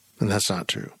 And that's not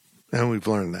true. And we've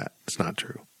learned that. It's not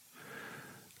true.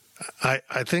 I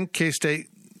think K-State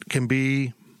can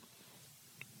be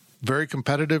very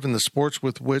competitive in the sports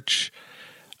with which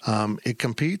it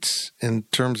competes in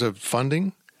terms of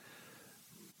funding.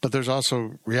 But there's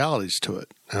also realities to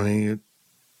it. I mean,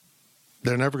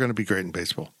 they're never going to be great in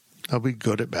baseball. They'll be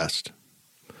good at best.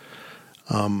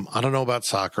 I don't know about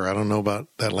soccer. I don't know about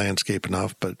that landscape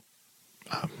enough, but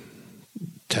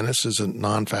tennis is a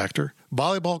non-factor.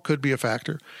 Volleyball could be a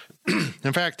factor.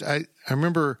 In fact, I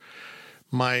remember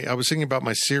I was thinking about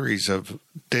my series of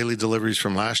daily deliveries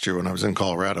from last year when I was in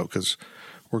Colorado, because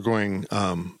we're going,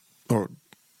 or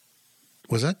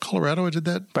was that Colorado I did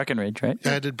that? Breckenridge, right?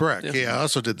 Yeah, I did Breck. Yeah, I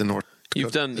also did the North Dakota.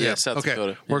 You've done, South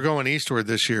Dakota. Yeah. We're going eastward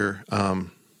this year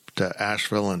to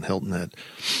Asheville and Hilton Head.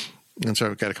 And so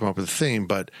I've got to come up with a theme.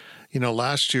 But,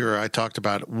 last year I talked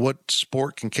about what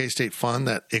sport can K-State fund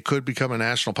that it could become a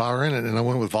national power in, and I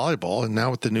went with volleyball. And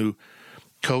now with the new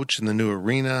coach and the new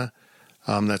arena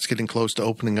that's getting close to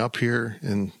opening up here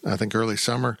in, I think, early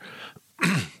summer,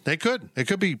 it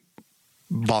could be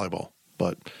volleyball.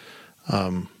 But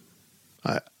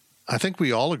I think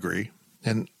we all agree,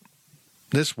 and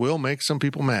this will make some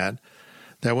people mad,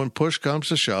 that when push comes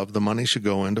to shove, the money should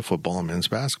go into football and men's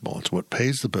basketball. It's what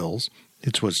pays the bills.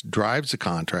 It's what drives the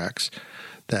contracts,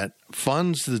 that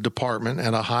funds the department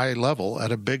at a high level,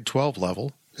 at a Big 12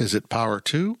 level. Is it Power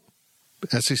 2?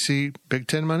 SEC Big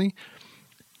 10 money?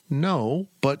 No,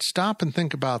 but stop and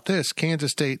think about this.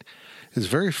 Kansas State is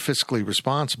very fiscally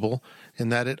responsible in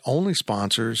that it only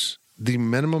sponsors the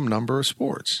minimum number of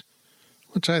sports,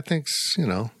 which I think's,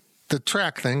 the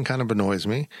track thing kind of annoys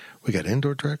me. We got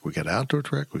indoor track, we got outdoor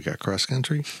track, we got cross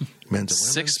country, men's and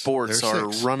women's. 6 sports are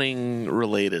running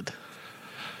related.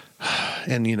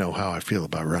 And you know how I feel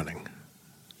about running.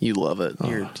 You love it.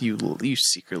 You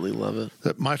secretly love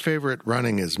it. My favorite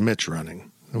running is Mitch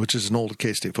running, which is an old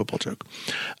K-State football joke.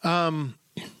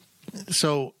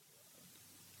 So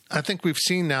I think we've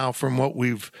seen now from what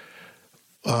we've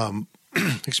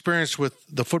experienced with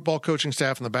the football coaching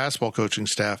staff and the basketball coaching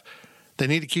staff, they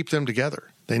need to keep them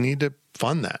together. They need to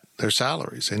fund that, their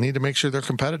salaries. They need to make sure they're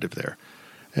competitive there.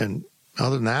 And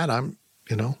other than that,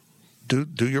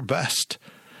 do your best.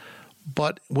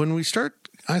 But when we start,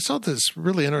 I saw this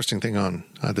really interesting thing on,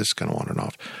 this is kind of wandering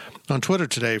off, on Twitter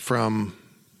today from,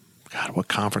 what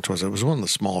conference was it? It was one of the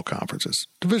small conferences.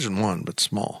 Division I, but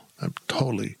small.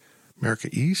 America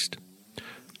East.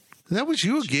 That was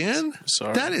you again?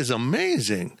 Sorry. That is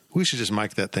amazing. We should just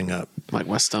mic that thing up. Like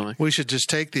my stomach. We should just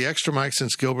take the extra mic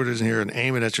since Gilbert isn't here and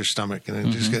aim it at your stomach and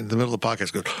then just get in the middle of the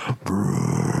podcast, go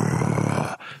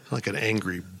like an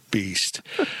angry beast.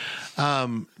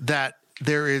 That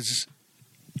there is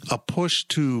a push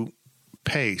to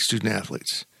pay student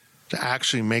athletes, to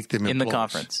actually make them in employees. the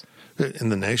conference, in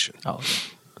the nation. Oh,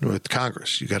 okay. With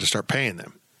Congress, you got to start paying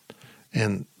them.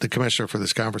 And the commissioner for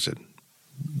this conference said,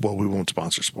 well, we won't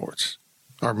sponsor sports.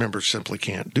 Our members simply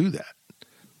can't do that.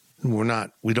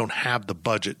 We don't have the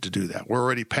budget to do that. We're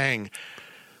already paying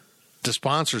to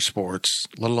sponsor sports,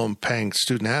 let alone paying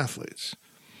student athletes.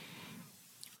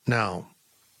 Now,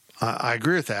 I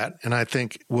agree with that, and I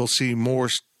think we'll see more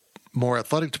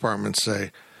athletic departments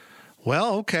say,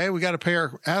 well, okay, we got to pay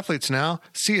our athletes now.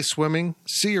 See you swimming,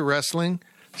 see you wrestling,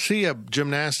 see you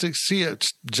gymnastics, see you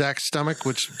Jack's stomach,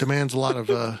 which demands a lot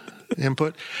of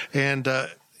input, and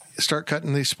start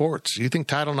cutting these sports. You think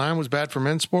Title IX was bad for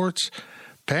men's sports?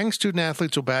 Paying student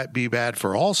athletes will be bad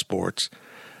for all sports,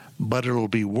 but it will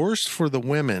be worse for the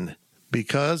women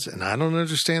Because, and I don't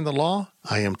understand the law,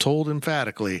 I am told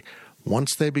emphatically,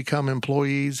 once they become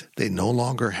employees, they no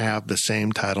longer have the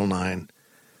same Title IX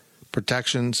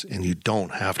protections, and you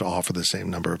don't have to offer the same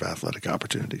number of athletic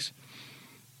opportunities.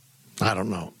 I don't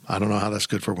know. I don't know how that's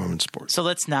good for women's sports. So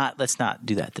let's not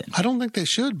do that then. I don't think they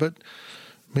should, but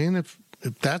I mean, if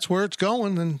that's where it's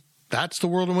going, then that's the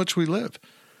world in which we live.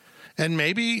 And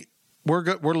maybe we're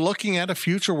looking at a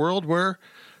future world where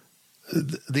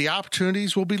the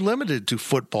opportunities will be limited to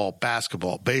football,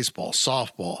 basketball, baseball,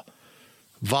 softball,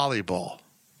 volleyball.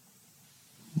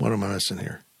 What am I missing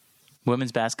here?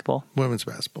 Women's basketball? Women's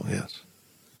basketball, yes.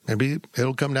 Maybe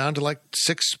it'll come down to like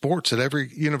 6 sports at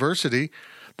every university,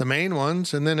 the main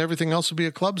ones, and then everything else will be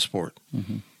a club sport.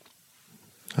 Mm-hmm.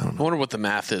 I don't know. I wonder what the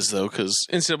math is, though, because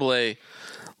NCAA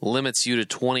limits you to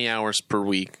 20 hours per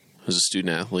week as a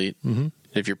student athlete. Mm-hmm.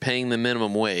 If you're paying the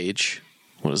minimum wage,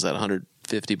 what is that,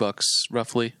 $150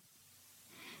 roughly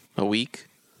a week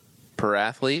per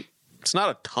athlete? It's not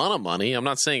a ton of money. I'm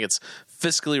not saying it's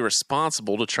fiscally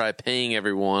responsible to try paying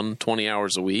everyone 20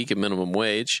 hours a week at minimum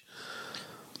wage.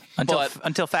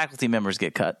 Until faculty members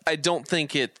get cut. I don't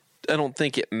think it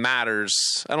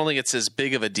matters. I don't think it's as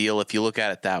big of a deal if you look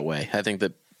at it that way. I think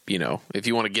that, if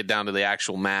you want to get down to the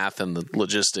actual math and the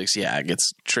logistics, yeah, it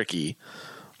gets tricky.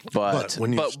 But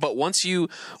once you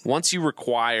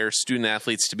require student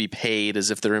athletes to be paid as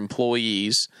if they're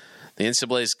employees, the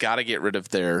NCAA's got to get rid of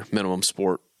their minimum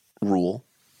sport rule.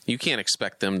 You can't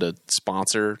expect them to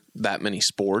sponsor that many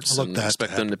sports and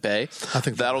expect them to pay. I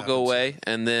think that'll go away,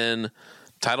 and then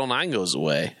Title IX goes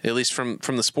away, at least from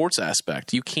the sports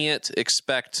aspect. You can't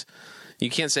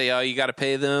say, oh, you got to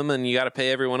pay them and you got to pay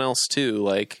everyone else too.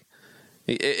 Like,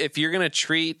 if you're going to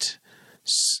treat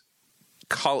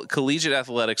collegiate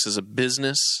athletics as a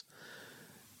business,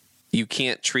 you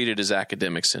can't treat it as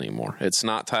academics anymore. It's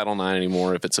not Title IX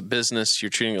anymore. If it's a business,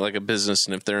 you're treating it like a business,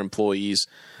 and if they're employees,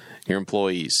 you're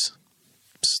employees.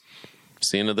 It's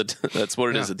the end of that's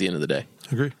what it is at the end of the day.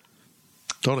 Agree.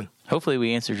 Totally. Hopefully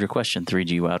we answered your question,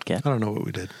 3G Wildcat. I don't know what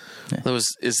we did. Yeah.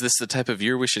 Is this the type of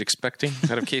year we should expecting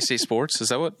out of K-State sports? Is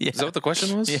that what the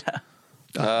question was?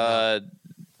 Yeah.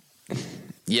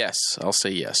 Yes, I'll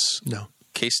say yes. No.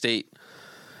 K-State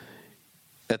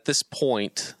at this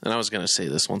point, and I was going to say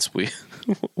this once we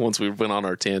went on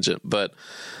our tangent, but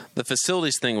the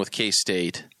facilities thing with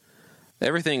K-State,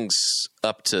 everything's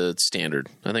up to standard.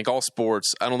 I think all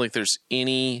sports, I don't think there's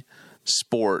any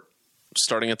sport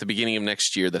starting at the beginning of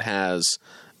next year that has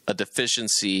a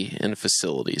deficiency in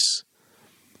facilities.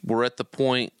 We're at the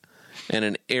point and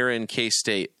an era in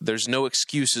K-State, there's no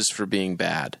excuses for being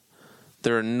bad.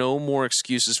 There are no more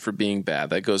excuses for being bad.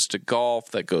 That goes to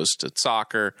golf, that goes to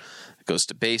soccer, that goes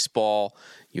to baseball.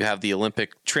 You have the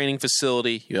Olympic training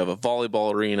facility, you have a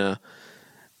volleyball arena.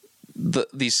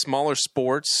 These smaller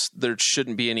sports, there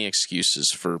shouldn't be any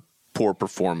excuses for poor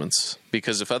performance,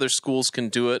 because if other schools can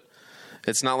do it,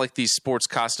 it's not like these sports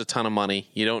cost a ton of money.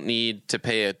 You don't need to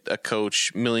pay a coach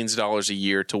millions of dollars a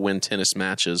year to win tennis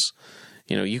matches.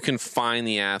 You can find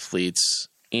the athletes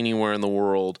anywhere in the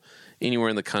world, anywhere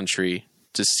in the country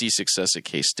to see success at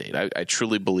K-State. I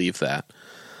truly believe that.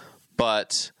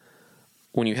 But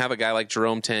when you have a guy like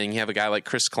Jerome Tang, you have a guy like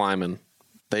Chris Kleiman,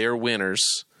 they are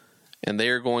winners, and they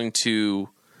are going to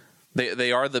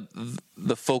they are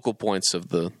the focal points of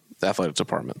the athletic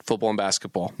department. Football and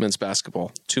basketball, men's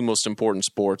basketball, 2 most important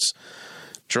sports.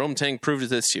 Jerome Tang proved it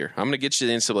this year. I'm going to get you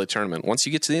to the NCAA tournament. Once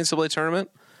you get to the NCAA tournament,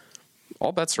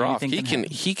 all bets are off.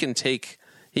 He can take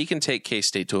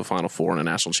K-State to a Final Four and a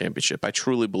national championship. I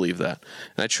truly believe that.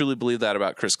 And I truly believe that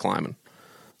about Chris Kleiman.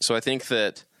 So I think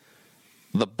that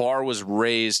the bar was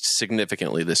raised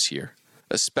significantly this year,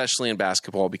 especially in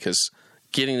basketball, because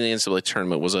getting to the NCAA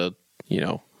tournament was it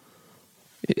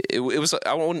was.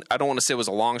 I don't want to say it was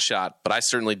a long shot, but I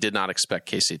certainly did not expect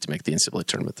K-State to make the NCAA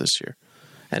tournament this year,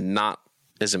 and not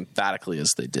as emphatically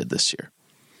as they did this year.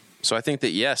 So I think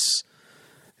that yes,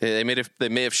 they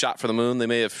may have shot for the moon, they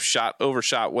may have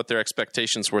overshot what their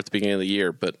expectations were at the beginning of the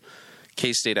year, but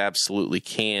K-State absolutely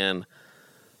can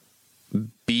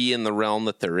be in the realm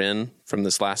that they're in from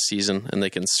this last season, and they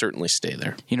can certainly stay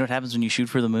there. You know what happens when you shoot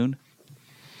for the moon?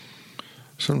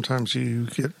 Sometimes you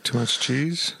get too much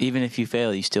cheese. Even if you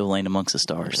fail, you still land amongst the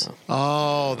stars.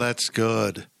 Oh, that's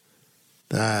good.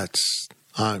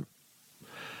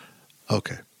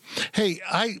 Okay. Hey,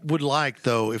 I would like,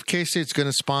 though, if K-State's going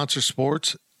to sponsor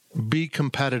sports, be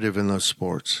competitive in those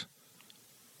sports.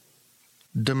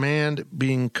 Demand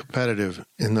being competitive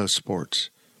in those sports.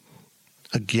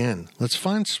 Again, let's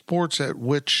find sports at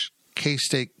which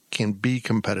K-State can be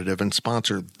competitive and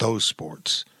sponsor those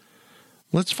sports.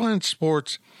 Let's find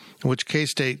sports in which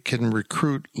K-State can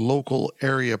recruit local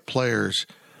area players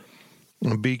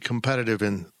and be competitive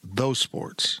in those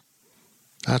sports.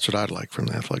 That's what I'd like from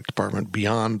the athletic department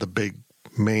beyond the big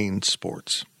main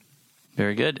sports.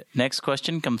 Very good. Next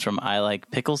question comes from I Like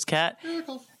Pickles Cat.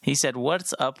 He said,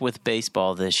 what's up with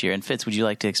baseball this year? And Fitz, would you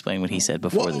like to explain what he said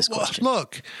before this question?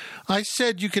 Look, I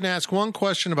said you can ask one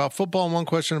question about football and one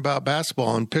question about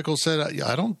basketball. And Pickles said,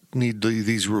 I don't need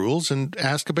these rules, and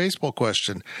ask a baseball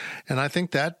question. And I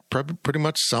think that pretty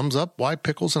much sums up why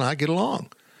Pickles and I get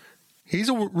along. He's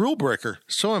a rule breaker.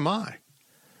 So am I.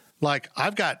 Like,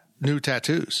 I've got new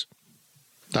tattoos.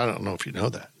 I don't know if you know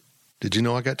that. Did you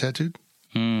know I got tattooed?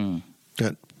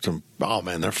 Got some. Oh,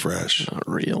 man, they're fresh. Not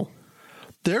real.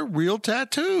 They're real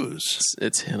tattoos.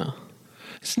 It's henna.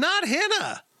 It's not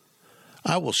henna.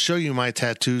 I will show you my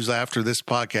tattoos after this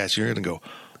podcast. You're going to go,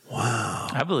 wow.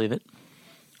 I believe it.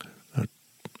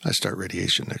 I start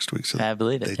radiation next week. So I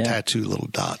believe it. They tattoo little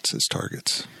dots as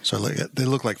targets. So they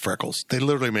look like freckles. They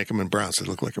literally make them in brown, so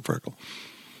they look like a freckle.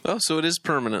 Oh, so it is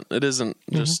permanent. It isn't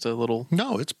just a little...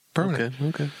 No, it's permanent.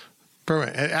 Okay.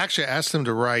 Permanent. Actually, I asked them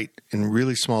to write in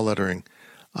really small lettering,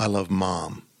 I love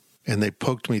Mom. And they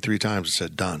poked me 3 times and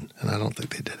said, done. And I don't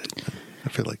think they did it. I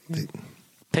feel like they...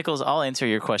 Pickles, I'll answer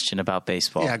your question about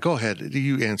baseball. Yeah, go ahead.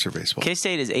 You answer baseball.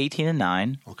 K-State is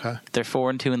 18-9. Okay. They're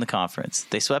 4-2 in the conference.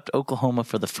 They swept Oklahoma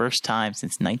for the first time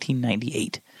since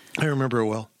 1998. I remember it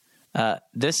well.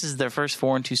 This is their first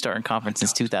 4-2 start in conference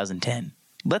since 2010.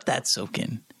 Let that soak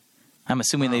in. I'm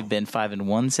assuming they've been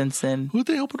 5-1 since then. Who'd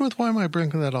they open with? Why am I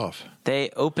bringing that off? They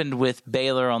opened with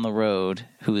Baylor on the road,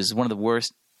 who is one of the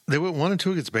worst. They went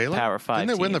 1-2 against Baylor? Power 5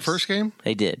 Didn't they win the first game?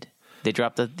 They did. They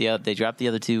dropped the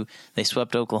other 2. They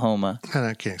swept Oklahoma. And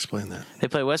I can't explain that. They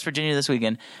play West Virginia this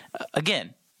weekend.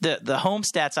 Again, the home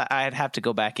stats, I'd have to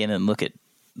go back in and look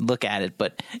at it,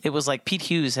 but it was like Pete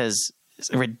Hughes has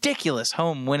a ridiculous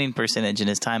home winning percentage in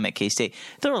his time at K-State.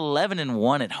 They're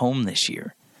 11-1 at home this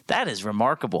year. That is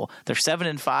remarkable. They're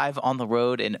 7-5 on the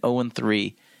road and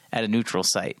 0-3 at a neutral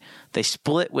site. They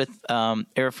split with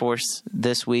Air Force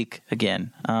this week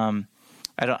again.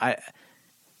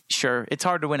 Sure, it's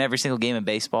hard to win every single game in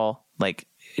baseball, like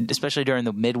especially during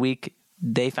the midweek.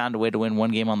 They found a way to win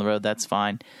one game on the road. That's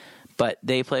fine. But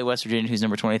they play West Virginia, who's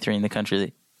number 23 in the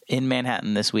country, in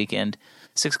Manhattan this weekend.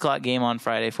 6 o'clock game on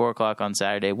Friday, 4 o'clock on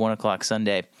Saturday, 1 o'clock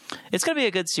Sunday. It's going to be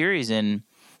a good series. And,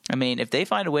 I mean, if they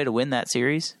find a way to win that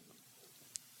series,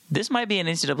 this might be an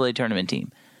NCAA tournament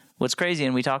team. What's crazy,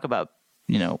 and we talk about,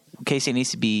 K-State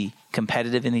needs to be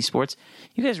competitive in these sports.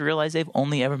 You guys realize they've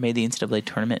only ever made the NCAA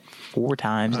tournament 4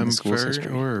 times in the school's history.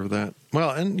 I'm very aware of that. Well,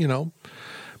 and,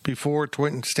 before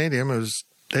Twinton Stadium,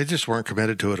 they just weren't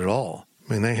committed to it at all.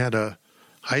 I mean, they had a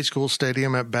high school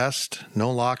stadium at best,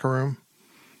 no locker room.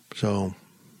 So,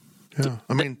 yeah.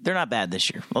 I mean, they're not bad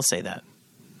this year. I'll say that.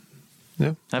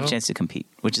 Yeah. Have a chance to compete,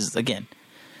 which is, again,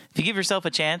 if you give yourself a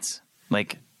chance,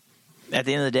 like, at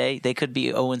the end of the day, they could be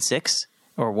 0-6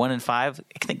 or 1-5. I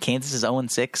think Kansas is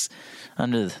 0-6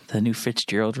 under the new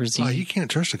Fitzgerald regime. Oh, you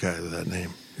can't trust a guy with that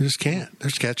name. You just can't. They're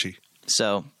sketchy.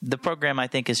 So the program, I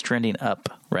think, is trending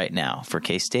up right now for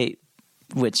K-State,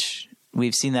 which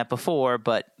we've seen that before,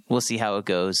 but we'll see how it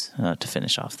goes to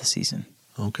finish off the season.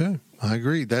 Okay. I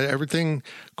agree. Everything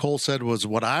Cole said was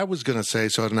what I was going to say,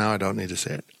 so now I don't need to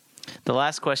say it. The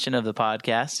last question of the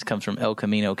podcast comes from El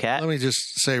Camino Cat. Let me just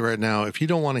say right now, if you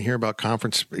don't want to hear about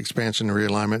conference expansion and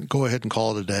realignment, go ahead and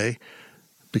call it a day,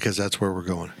 because that's where we're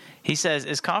going. He says,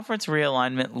 is conference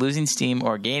realignment losing steam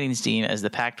or gaining steam as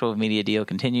the Pac-12 media deal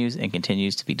continues and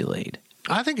continues to be delayed?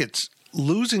 I think it's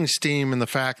losing steam in the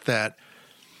fact that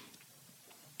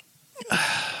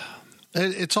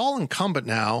it's all incumbent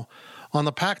now on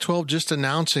the Pac-12 just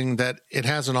announcing that it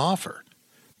has an offer,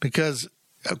 because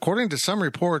according to some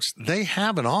reports, they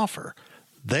have an offer.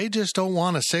 They just don't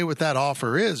want to say what that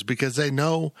offer is because they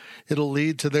know it'll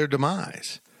lead to their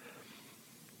demise.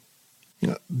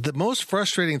 The most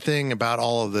frustrating thing about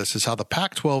all of this is how the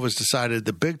Pac-12 has decided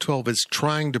the Big 12 is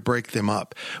trying to break them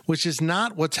up, which is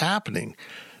not what's happening.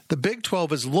 The Big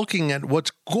 12 is looking at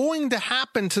what's going to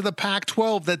happen to the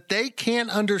Pac-12 that they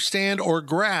can't understand or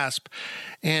grasp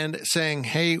and saying,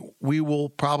 hey, we will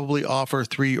probably offer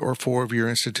 3 or 4 of your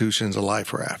institutions a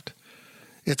life raft.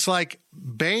 It's like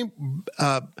blaming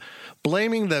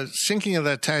the sinking of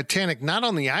the Titanic not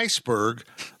on the iceberg,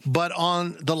 but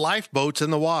on the lifeboats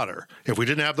in the water. If we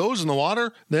didn't have those in the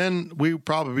water, then we'd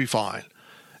probably be fine.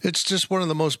 It's just one of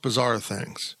the most bizarre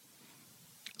things.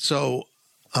 So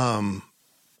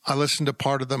I listened to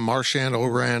part of the Marchand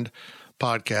Orand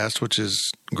podcast, which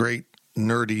is great,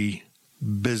 nerdy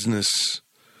business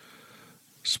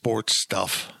sports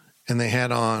stuff. and they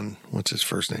had on, what's his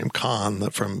first name? Khan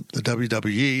from the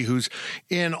WWE, who's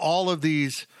in all of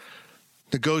these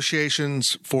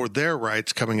negotiations for their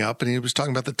rights coming up. And he was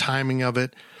talking about the timing of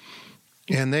it.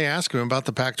 And they asked him about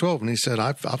the Pac-12, and he said,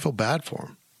 I feel bad for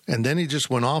him. And then he just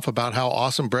went off about how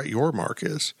awesome Brett Yormark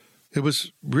is. It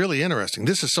was really interesting.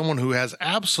 This is someone who has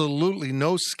absolutely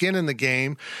no skin in the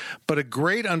game, but a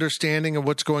great understanding of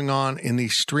what's going on in the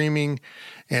streaming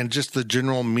and just the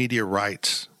general media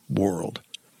rights world.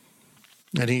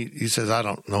 And he says, I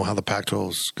don't know how the Pac-12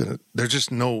 is going to – there's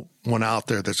just no one out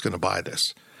there that's going to buy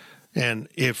this. And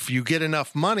if you get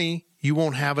enough money, you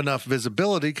won't have enough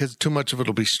visibility because too much of it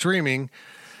will be streaming.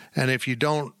 And if you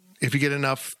get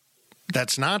enough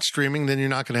that's not streaming, then you're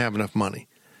not going to have enough money.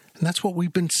 And that's what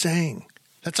we've been saying.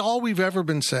 That's all we've ever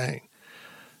been saying.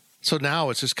 So now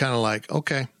it's just kind of like,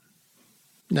 okay,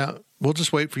 now we'll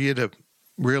just wait for you to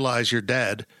realize you're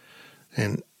dead,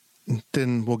 and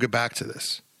then we'll get back to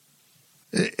this.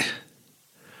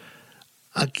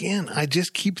 Again, I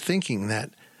just keep thinking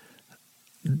that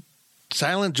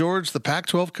Silent George, the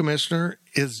Pac-12 commissioner,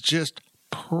 is just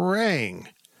praying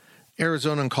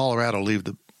Arizona and Colorado leave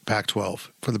the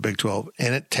Pac-12 for the Big 12,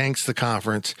 and it tanks the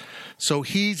conference. So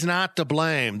he's not to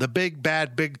blame. The big,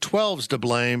 bad Big 12's to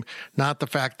blame, not the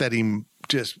fact that he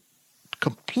just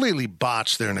completely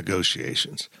botched their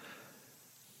negotiations.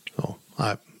 So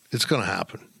it's going to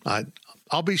happen.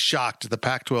 I'll be shocked if the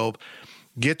Pac-12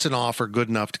 gets an offer good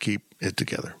enough to keep it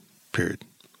together, period.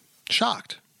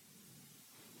 Shocked.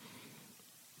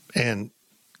 And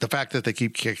the fact that they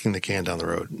keep kicking the can down the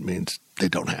road means they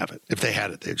don't have it. If they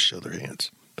had it, they'd show their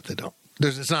hands. But they don't.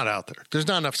 It's not out there. There's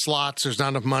not enough slots. There's not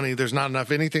enough money. There's not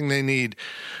enough anything they need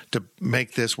to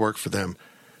make this work for them.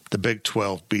 The Big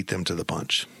 12 beat them to the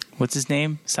punch. What's his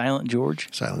name? Silent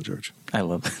George? Silent George. I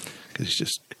love it. Because he's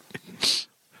just...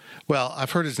 Well,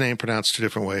 I've heard his name pronounced 2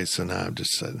 different ways, so now I've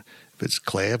just said, if it's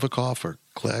Klavikov or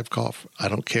Klavkov, I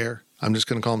don't care. I'm just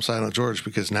going to call him Silent George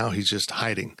because now he's just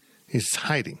hiding. He's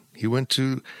hiding. He went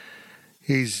to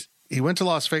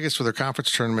Las Vegas for their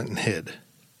conference tournament and hid.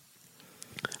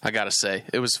 I got to say,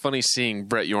 it was funny seeing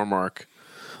Brett Yormark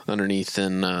underneath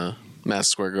in Madison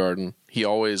Square Garden. He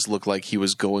always looked like he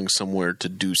was going somewhere to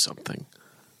do something.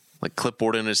 Like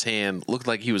clipboard in his hand, looked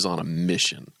like he was on a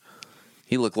mission.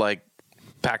 He looked like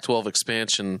Pac-12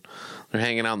 expansion. They're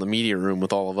hanging out in the media room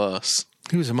with all of us.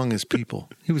 He was among his people.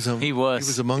 He was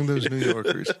among those New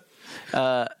Yorkers.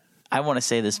 I want to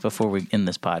say this before we end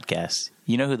this podcast.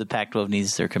 You know who the Pac-12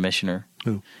 needs as their commissioner?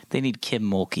 Who? They need Kim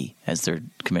Mulkey as their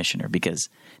commissioner because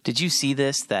did you see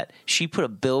this? That she put a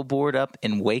billboard up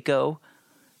in Waco,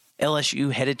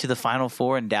 LSU headed to the Final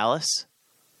Four in Dallas,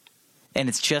 and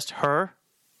it's just her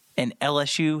and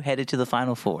LSU headed to the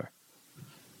Final Four.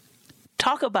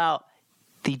 Talk about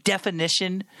the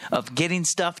definition of getting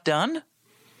stuff done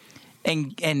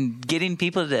and getting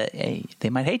people to, hey, they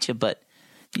might hate you, but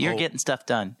you're getting stuff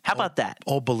done. How about that?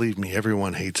 Oh, believe me,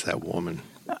 everyone hates that woman.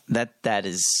 That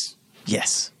is,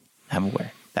 yes, I'm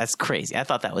aware. That's crazy. I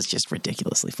thought that was just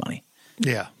ridiculously funny.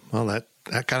 Yeah, well, that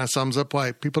kind of sums up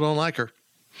why people don't like her.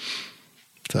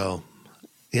 So,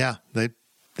 yeah,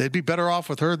 they'd be better off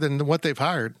with her than what they've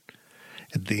hired.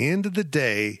 At the end of the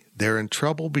day, they're in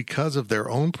trouble because of their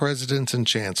own presidents and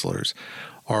chancellors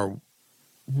are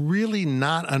really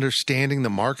not understanding the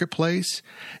marketplace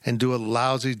and do a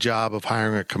lousy job of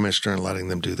hiring a commissioner and letting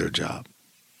them do their job.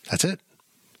 That's it.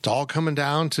 It's all coming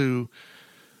down to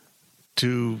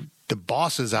the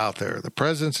bosses out there, the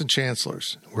presidents and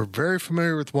chancellors. We're very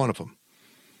familiar with one of them.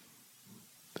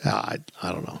 I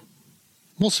don't know.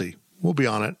 We'll see. We'll be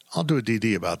on it. I'll do a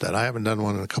DD about that. I haven't done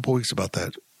one in a couple weeks about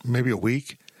that. Maybe a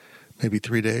week, maybe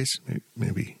 3 days,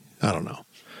 maybe, I don't know.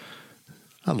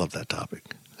 I love that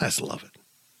topic. I just love it.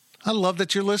 I love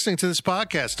that you're listening to this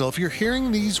podcast still. If you're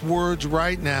hearing these words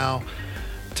right now,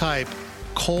 type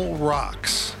Cole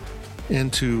Rocks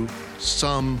into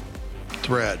some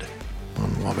thread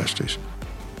on Wabash Station.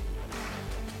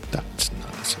 That's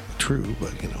not necessarily true,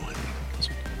 but, you know,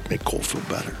 make Cole feel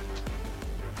better.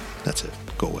 That's it.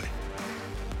 Go away.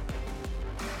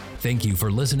 Thank you for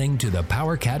listening to the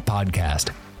Powercat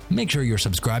Podcast. Make sure you're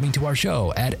subscribing to our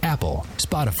show at Apple,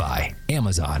 Spotify,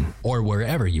 Amazon, or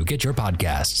wherever you get your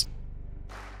podcasts.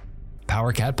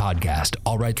 Powercat Podcast.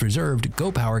 All rights reserved.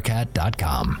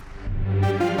 GoPowercat.com.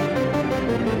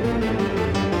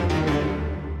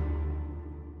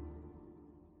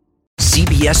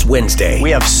 CBS Wednesday.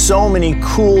 We have so many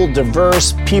cool,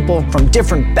 diverse people from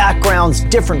different backgrounds,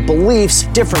 different beliefs,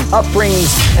 different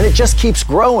upbringings, and it just keeps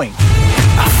growing.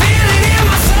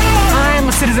 I'm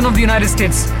a citizen of the United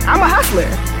States. I'm a hustler.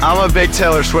 I'm a big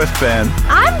Taylor Swift fan.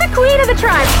 I'm the queen of the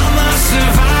tribe.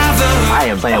 I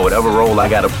am playing whatever role I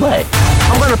gotta play.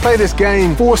 I'm gonna play this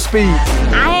game full speed.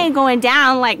 I ain't going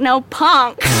down like no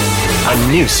punk.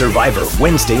 A new Survivor,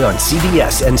 Wednesday on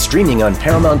CBS and streaming on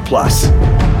Paramount+.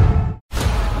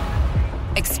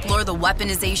 Explore the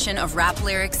weaponization of rap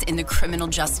lyrics in the criminal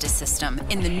justice system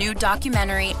in the new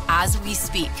documentary, As We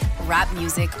Speak, Rap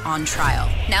Music on Trial.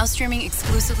 Now streaming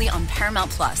exclusively on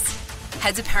Paramount+.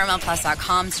 Head to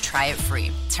ParamountPlus.com to try it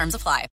free. Terms apply.